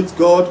appreciate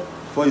God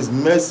for his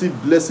mercy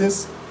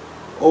blessings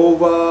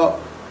over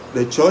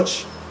the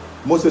church.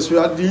 Most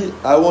especially,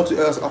 I want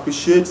to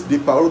appreciate the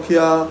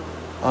parochial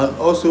and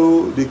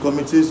also the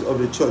committees of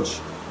the church.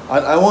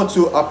 And I want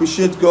to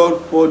appreciate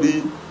God for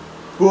the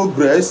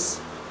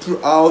progress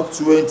throughout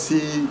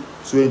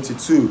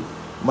 2022.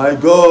 My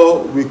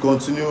God will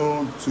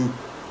continue to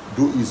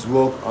do his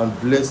work and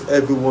bless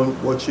everyone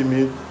watching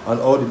me and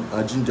all the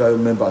Ajindeayo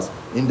members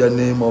in the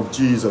name of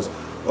Jesus.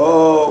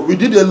 We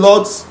did a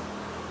lot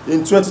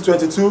in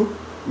 2022.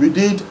 We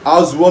did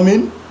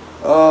housewarming,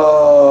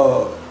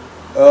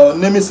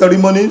 naming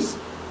ceremonies,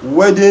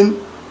 wedding,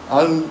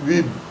 and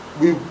we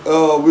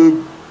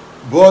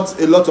bought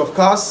a lot of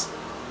cars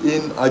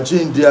in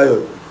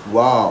Ajindeayo.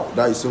 Wow,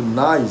 that is so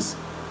nice.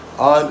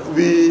 And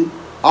we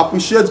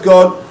appreciate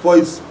God for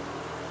his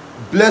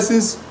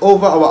blessings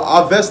over our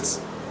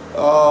harvest.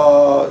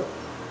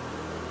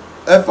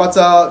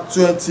 Ephata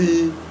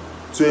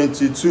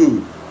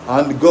 2022,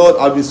 and God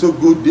has been so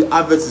good. The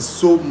harvest is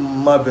so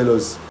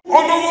marvelous.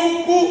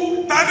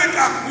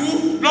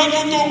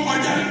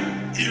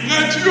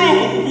 ìran tí ò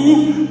kú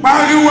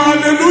pariwo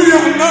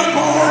hallelujah náà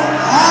kọ́.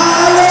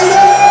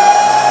 Hallelujah.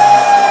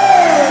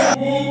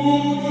 Gbogbo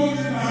tó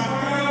ti là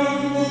wáyé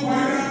lọ́dún tó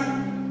kọjá,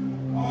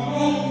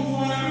 ọlọ́run fún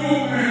wa ní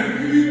òun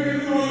ẹ̀rí wípé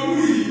ní ọdún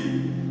yìí,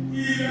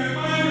 ilẹ̀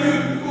máa ń lè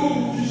kó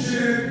òun ti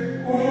ṣe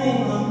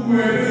olóhùn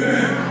àbúrò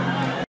ẹ̀rẹ́.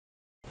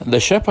 The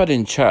shepherd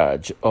in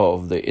charge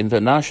of the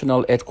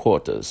international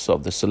headquarters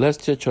of the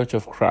Celestial Church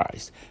of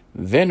Christ,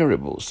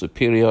 Venerable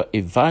Superior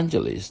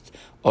Evangelist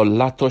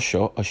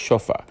Olatosho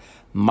Oshofa,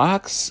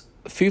 marks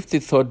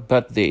 53rd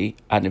birthday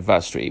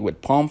anniversary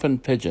with pomp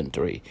and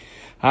pageantry.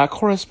 Our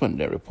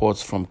correspondent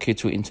reports from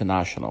K2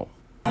 International.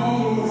 I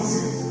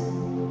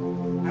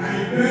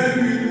beg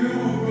you,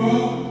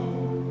 God,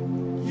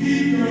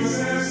 keep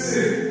yourself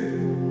safe,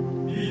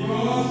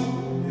 because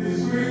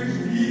it's going to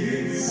be a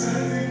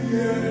deciding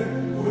year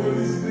for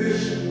this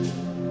nation.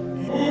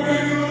 Before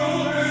you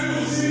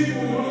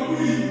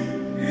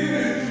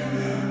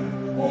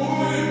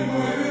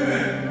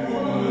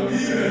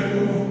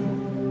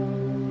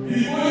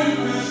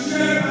can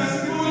share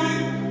testimony,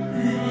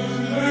 you must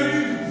be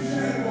ready to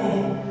share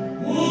more.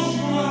 Once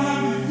you don't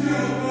have the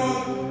fear of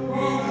God,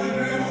 God can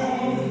never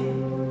honor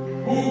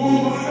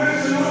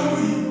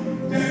you.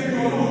 Take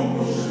your own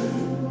portion.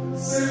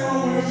 Say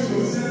always to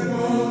yourself,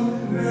 God,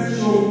 let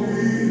your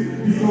will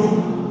be done.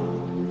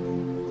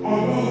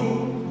 Although,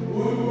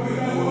 you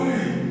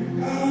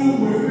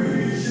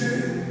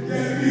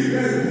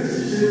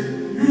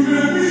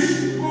may wish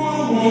for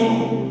more.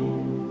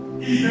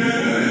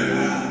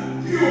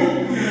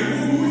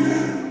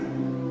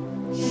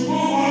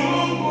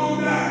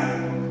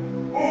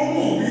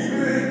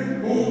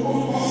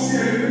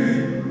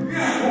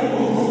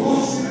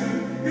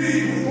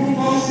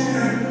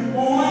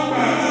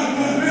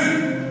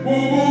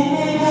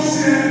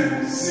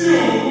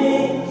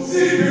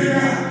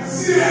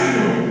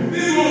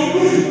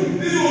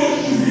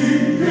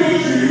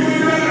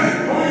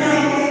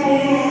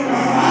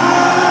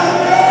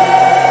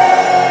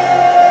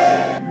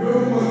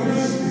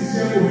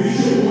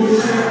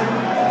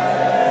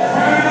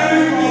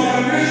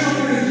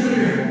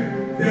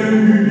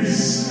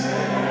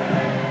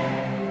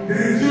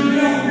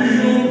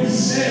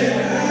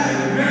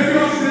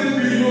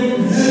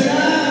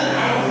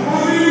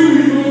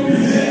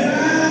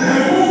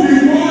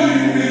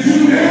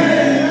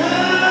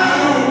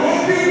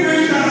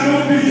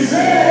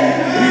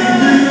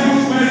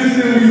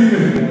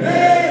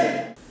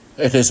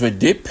 It is with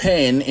deep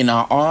pain in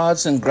our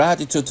hearts and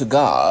gratitude to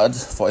God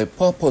for a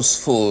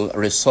purposeful,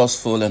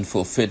 resourceful, and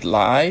fulfilled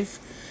life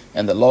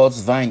in the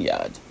Lord's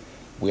vineyard,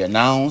 we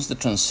announce the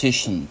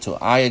transition to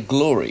higher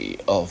glory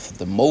of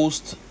the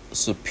most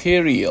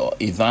superior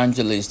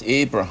evangelist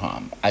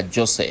Abraham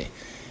Ajose,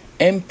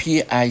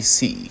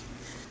 MPIC.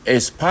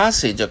 His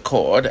passage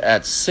occurred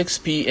at 6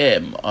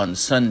 p.m. on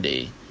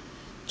Sunday,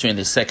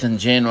 22nd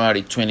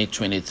January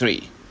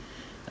 2023,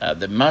 at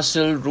the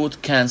Marcel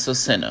Root Cancer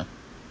Center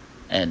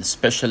and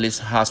Specialist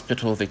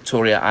Hospital,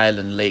 Victoria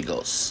Island,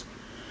 Lagos.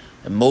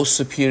 The most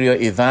superior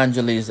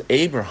evangelist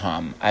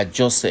Abraham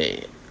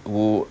Ajose,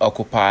 who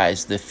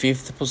occupies the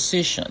 5th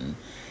position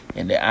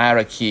in the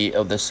hierarchy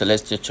of the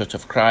Celestial Church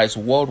of Christ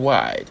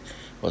worldwide,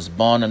 was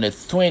born on the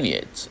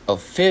 20th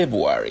of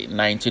February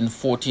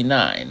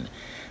 1949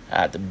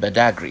 at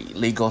Badagry,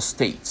 Lagos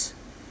State.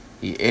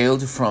 He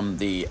hailed from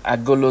the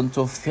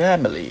Agolonto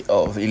family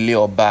of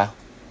Ileoba,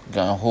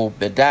 Ganho,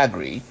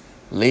 Badagry,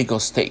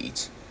 Lagos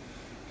State.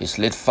 His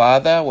late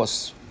father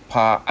was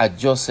Pa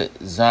Ajose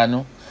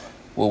Zanu,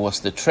 who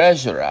was the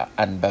treasurer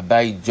and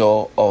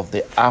Babaijo of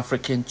the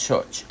African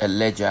Church,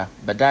 Eleja,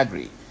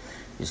 Badagry.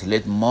 His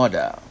late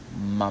mother,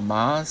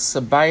 Mama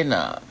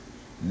Sabina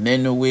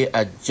Menue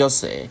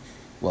Ajose,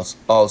 was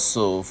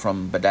also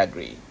from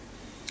Badagry.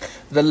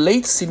 The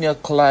late senior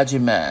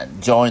clergyman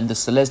joined the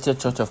Celestial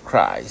Church of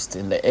Christ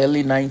in the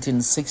early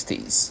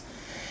 1960s.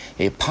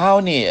 He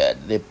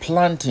pioneered the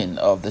planting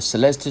of the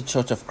Celestial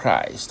Church of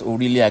Christ,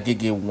 Aurelia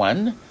Agege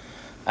I,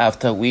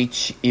 after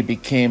which he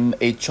became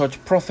a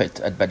church prophet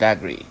at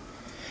Badagry.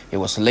 He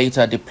was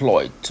later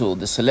deployed to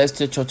the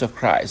Celestial Church of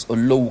Christ,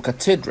 Olowu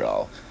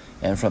Cathedral,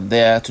 and from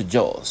there to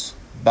Jos,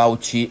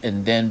 Bauchi,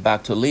 and then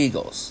back to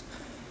Lagos.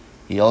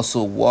 He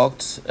also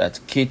worked at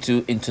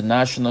K2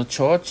 International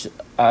Church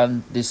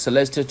and the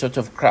Celestial Church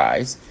of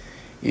Christ,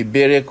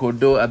 Ibere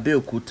Kodo,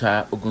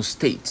 Abeokuta, Ogun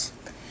State.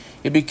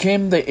 He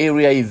became the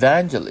area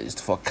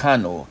evangelist for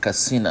Kano,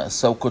 Katsina,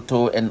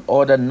 Sokoto, and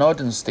other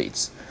northern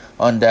states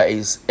under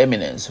His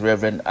Eminence,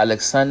 Reverend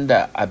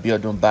Alexander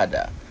Abiodun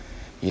Bada.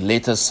 He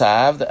later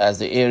served as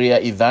the area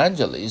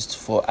evangelist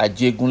for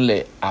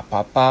Ajegunle,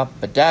 Apapa,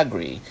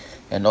 Badagry,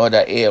 and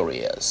other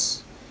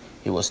areas.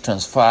 He was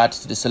transferred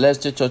to the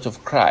Celestial Church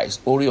of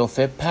Christ,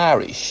 Oriofe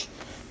Parish,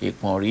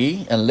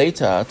 Ikmori, and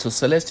later to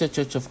Celestial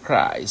Church of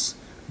Christ,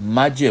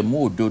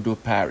 Majemu Dodo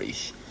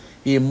Parish.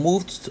 He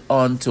moved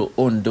on to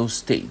Ondo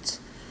State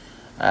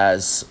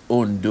as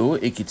Ondo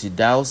Ekiti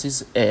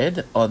Diocese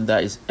head under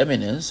His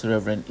Eminence,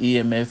 Reverend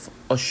EMF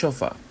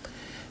Oshofa.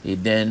 He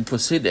then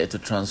proceeded to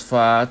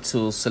transfer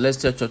to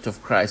Celestial Church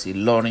of Christ,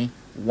 Ilorin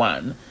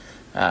 1,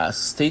 as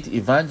state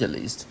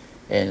evangelist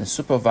and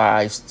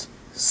supervised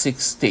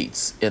 6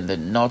 states in the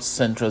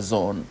north-central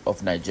zone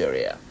of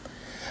Nigeria.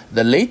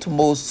 The late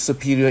Most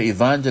Superior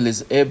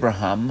Evangelist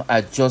Abraham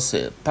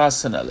Ajose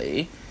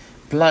personally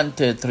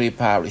planted 3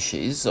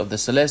 parishes of the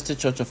Celestial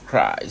Church of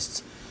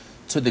Christ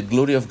to the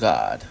glory of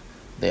God.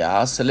 They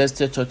are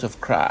Celestial Church of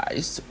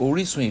Christ,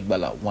 Orisun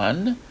Igbala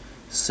 1,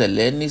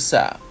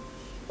 Selenisa,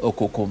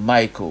 Okoko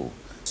Michael,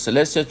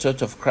 Celestial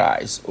Church of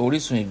Christ,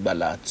 Orisun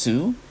Igbala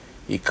 2,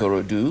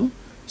 Ikorodu,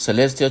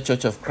 Celestial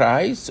Church of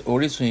Christ,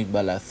 Orisun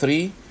Igbala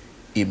 3,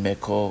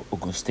 Imeko,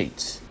 Ogun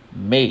State.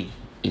 May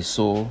his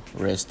soul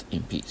rest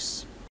in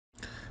peace.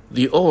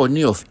 The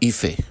Ooni of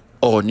Ife,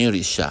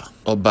 Onirisha,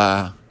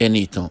 Oba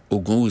Enitan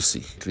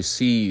Ogunwusi,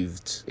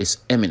 received His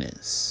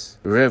Eminence,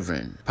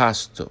 Reverend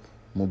Pastor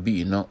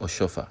Mobiyino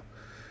Oshofa,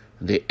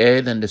 the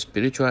head and the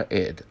spiritual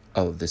head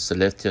of the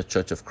Celestial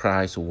Church of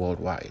Christ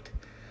worldwide.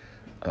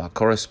 Our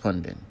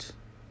correspondent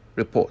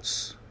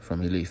reports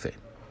from Ile-Ife.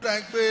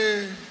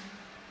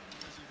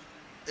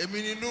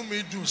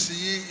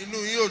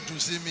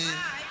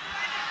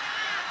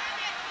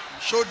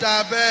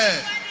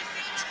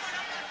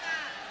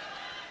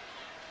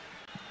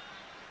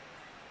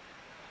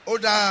 Ó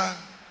dáa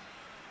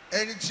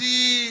ẹni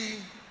tí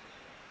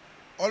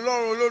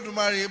Ọlọ́run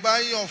Olódùmarè bá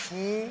yàn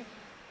fún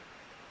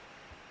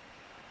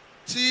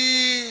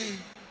tí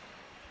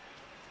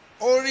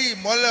ó rí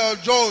ìmọ́lẹ̀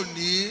ọjọ́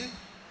òní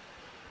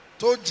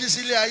tó jí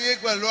sílé ayé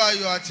pẹ̀lú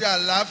ayọ̀ àti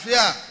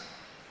àlàáfíà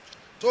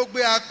tó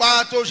gbé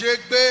apá tó ṣe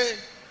gbé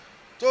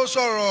tó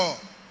sọ̀rọ̀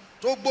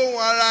tó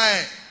gbóhùn ara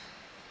ẹ̀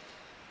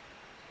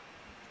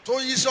tó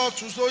yí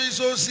sọ́tún tó yí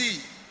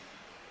sósì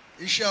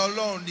iṣẹ́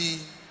Ọlọ́run ni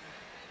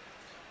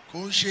kò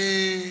ń ṣe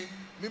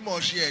mímọ̀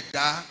ṣe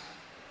ẹ̀dá.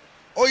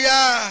 Ó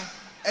yá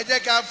ẹ jẹ́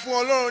ká fún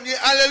Ọlọ́run ní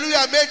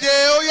hallelujah méje.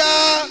 Ó yá.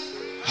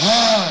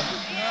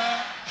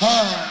 Hallelujah,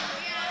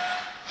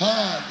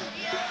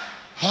 hallelujah,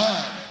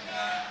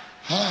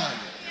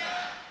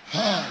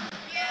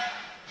 hallelujah,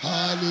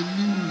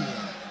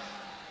 hallelujah.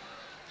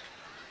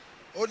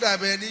 Ó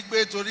dàbí ẹni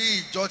pé torí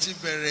ìjọ ti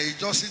bẹ̀rẹ̀,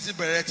 ìjọsìn ti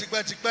bẹ̀rẹ̀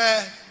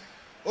tipẹ́tipẹ́,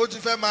 ó ti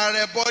fẹ́ máa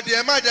rẹ bọ́dì.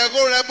 Ẹ má jẹ́ kó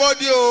rẹ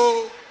bọ́dì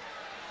o.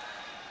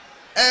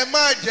 Ẹ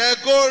má jẹ́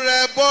kó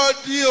rẹ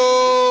bọ́dì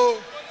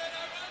o.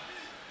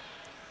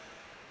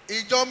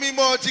 Ìjọ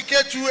mímọ́ ti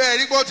Kétu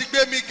ẹ̀rí gbọ́ ti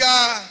gbé mi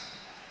ga.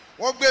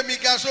 Wọ́n gbé mi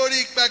ga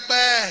sórí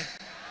pẹpẹ.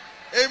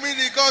 Èmi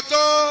nìkan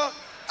tán.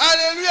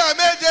 Hallelujah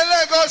méje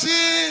lẹ́ẹ̀kan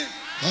sí.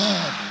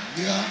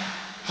 Hallelujah,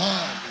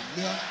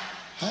 hallelujah,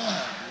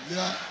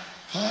 hallelujah,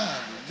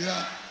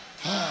 hallelujah,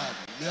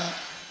 hallelujah,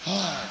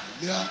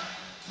 hallelujah,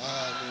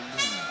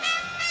 hallelujah.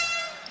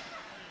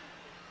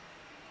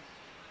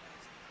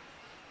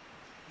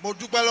 Mo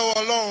dúpẹ́ lọ́wọ́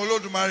Ọlọ́run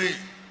Olódùmarè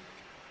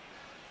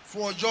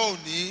fún ọjọ́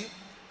òní.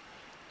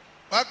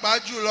 Pàápàá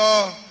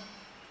jùlọ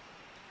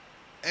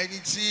ẹni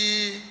tí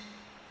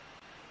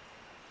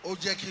ó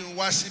jẹ́ kí n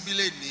wá síbí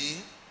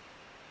lénìí,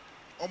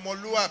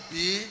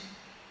 ọmọlúwàbí,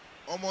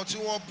 ọmọ tí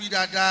wọ́n bí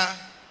dáadáa,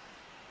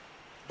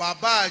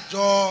 bàbá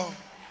àjọ,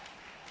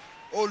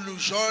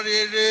 olùṣọ́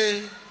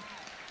rere,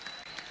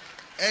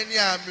 ẹni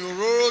àmì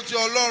òróró tí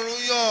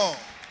Ọlọ́run yàn.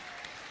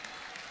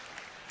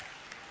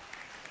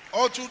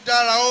 Ó tún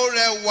dára, ó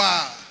rẹwà,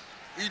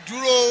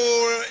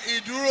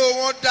 ìdúró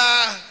wọn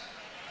dáa,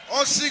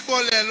 ó sì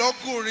gbọ̀nlẹ̀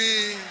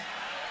lọ́kùnrin,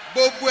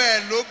 gbogbo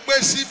ẹ̀ ló gbé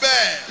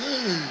síbẹ̀.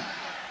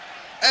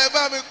 Ẹ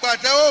bá mi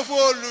pàtẹ́wọ́ fún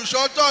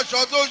olùṣọ́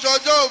tọ̀ṣọ́ tó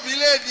ṣọjọ́ òbí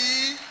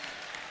lénìí.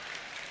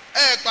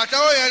 Ẹ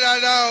pàtẹ́wọ́ yẹn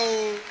dáadáa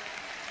o.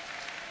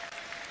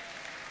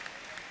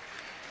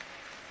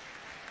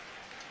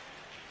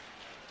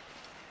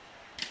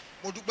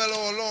 Mo dúpẹ́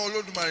lọ́wọ́ Ọlọ́run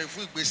Olódùmarè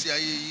fún ìgbésí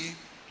ayé yìí.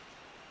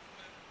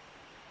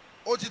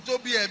 Ó ti tó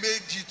bí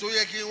ẹ̀ẹ̀mejì tó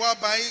yẹ kí n wá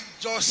bá yín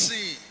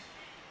jọ́sìn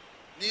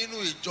nínú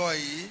ìjọ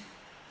yìí.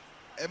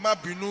 Ẹ má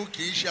bínú,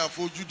 kì í ṣe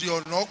àfojúdi,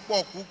 ọ̀nà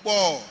pọ̀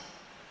púpọ̀.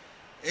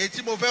 Èyí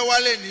tí mo fẹ́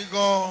wálé ní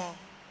gan,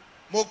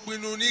 mo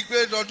pinnu ní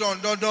pé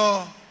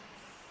dandan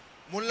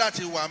mo ní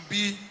láti wà ń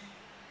bí.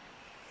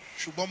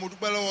 Ṣùgbọ́n mo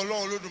dúpẹ́ lọ́wọ́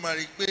Ọlọ́run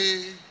Olódùmarè pé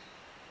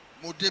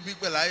mo débí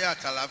pẹ̀lú ayọ̀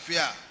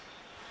àtàlàáfíà.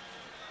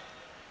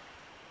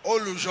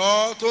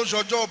 Olùṣọ́ tó ń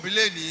ṣọjọ́ òbí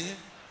lénìí,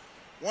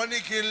 wọ́n ní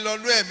kí n lọ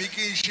nú ẹ̀mí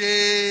kí n ṣe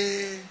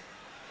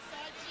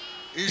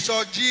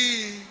ìsọjí.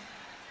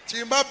 Tí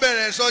n bá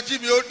bẹ̀rẹ̀ ìsọjí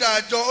mi ó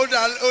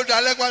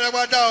dalẹ́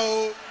pátápátá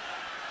o.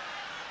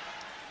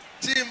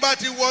 Tí n bá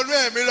ti wọnú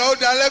ẹ̀mí lọ ó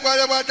dalẹ́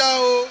pátápátá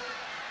o.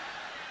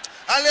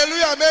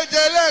 Hallelujah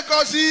méje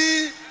lẹ́ẹ̀kan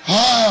sí.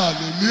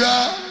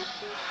 Hallelujah,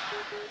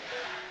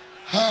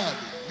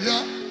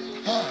 hallelujah,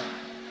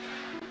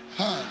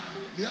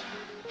 hallelujah,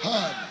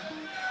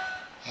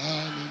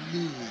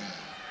 hallelujah.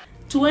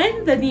 To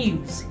end the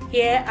news,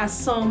 here are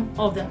some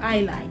of the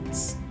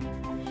highlights.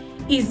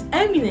 His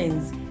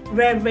Eminence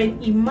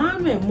Reverend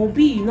Emmanuel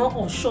Mobiyino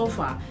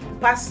Oshofa,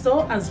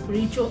 pastor and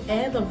spiritual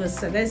head of the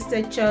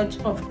Celestial Church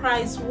of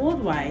Christ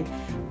worldwide,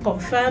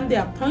 confirmed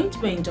the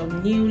appointment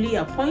of newly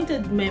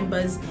appointed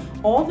members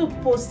of the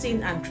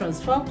Posting and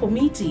Transfer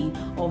Committee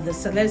of the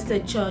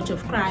Celestial Church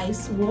of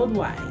Christ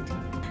worldwide.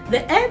 The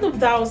head of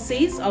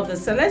diocese of the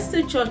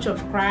Celestial Church of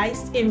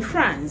Christ in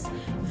France,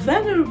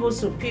 Venerable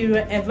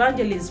Superior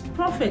Evangelist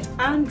Prophet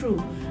Andrew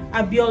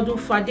Abiodun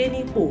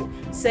Fadenipo,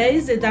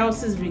 says the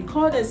diocese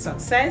recorded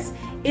success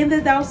in the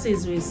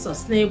diocese with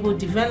sustainable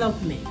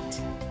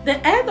development. The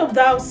head of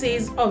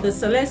diocese of the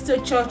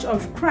Celestial Church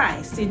of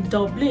Christ in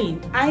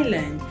Dublin,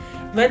 Ireland,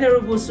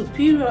 Venerable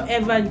Superior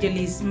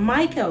Evangelist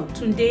Michael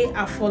Tunde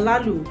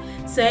Afolalu,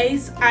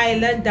 says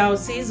Ireland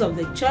Diocese of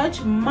the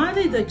Church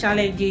managed the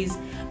challenges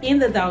in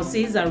the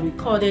diocese and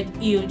recorded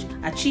huge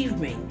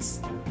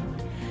achievements.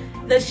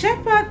 The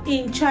shepherd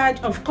in charge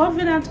of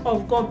Covenant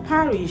of God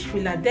Parish,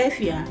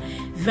 Philadelphia,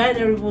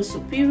 Venerable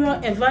Superior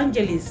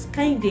Evangelist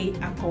Kehinde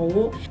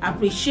Akowo,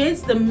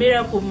 appreciates the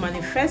miracle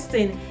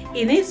manifesting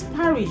in his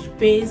parish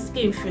based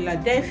in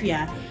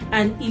Philadelphia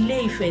and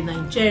Ile-Ife,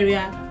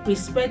 Nigeria,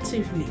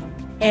 respectively.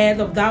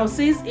 Head of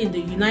Diocese in the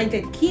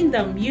United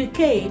Kingdom,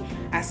 UK,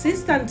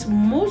 Assistant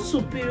Most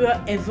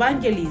Superior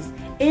Evangelist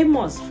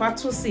Amos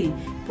Fatosi,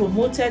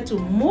 promoted to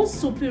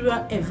Most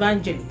Superior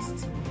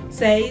Evangelist,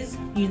 says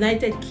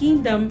United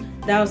Kingdom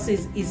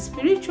Diocese is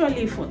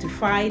spiritually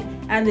fortified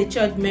and the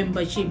church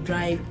membership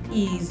drive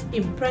is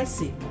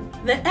impressive.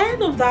 The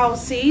head of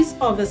Diocese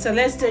of the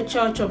Celestial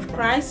Church of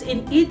Christ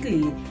in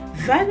Italy,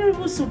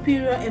 Venerable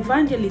Superior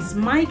Evangelist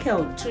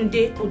Michael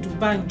Tunde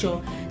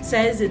Odubanjo,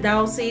 says the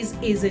diocese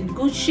is in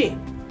good shape.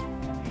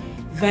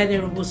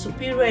 Venerable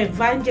Superior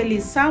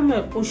Evangelist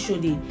Samuel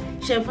Oshodi,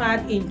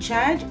 shepherd in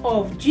charge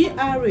of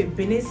GRA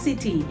Benin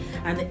City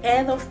and the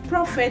head of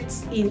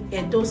prophets in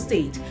Edo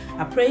State,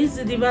 appraised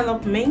the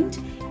development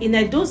in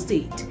Edo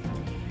State.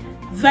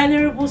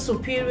 Venerable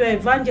Superior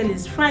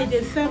Evangelist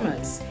Friday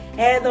Themas,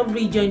 head of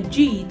Region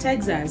G,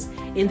 Texas,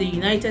 in the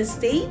United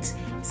States,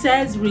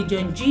 says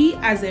Region G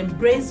has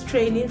embraced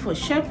training for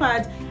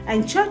shepherds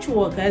and church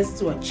workers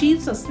to achieve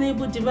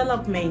sustainable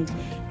development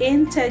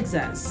in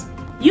Texas.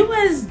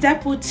 U.S.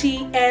 Deputy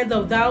Head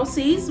of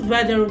Diocese,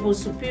 Venerable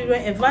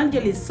Superior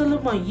Evangelist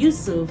Solomon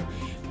Yusuf,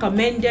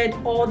 commended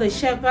all the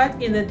shepherds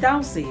in the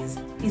diocese.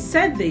 He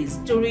said this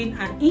during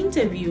an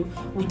interview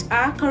with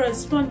our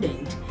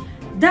correspondent.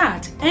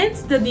 That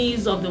ends the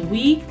news of the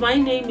week. My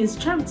name is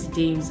Charity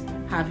James.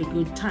 Have a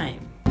good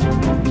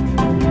time.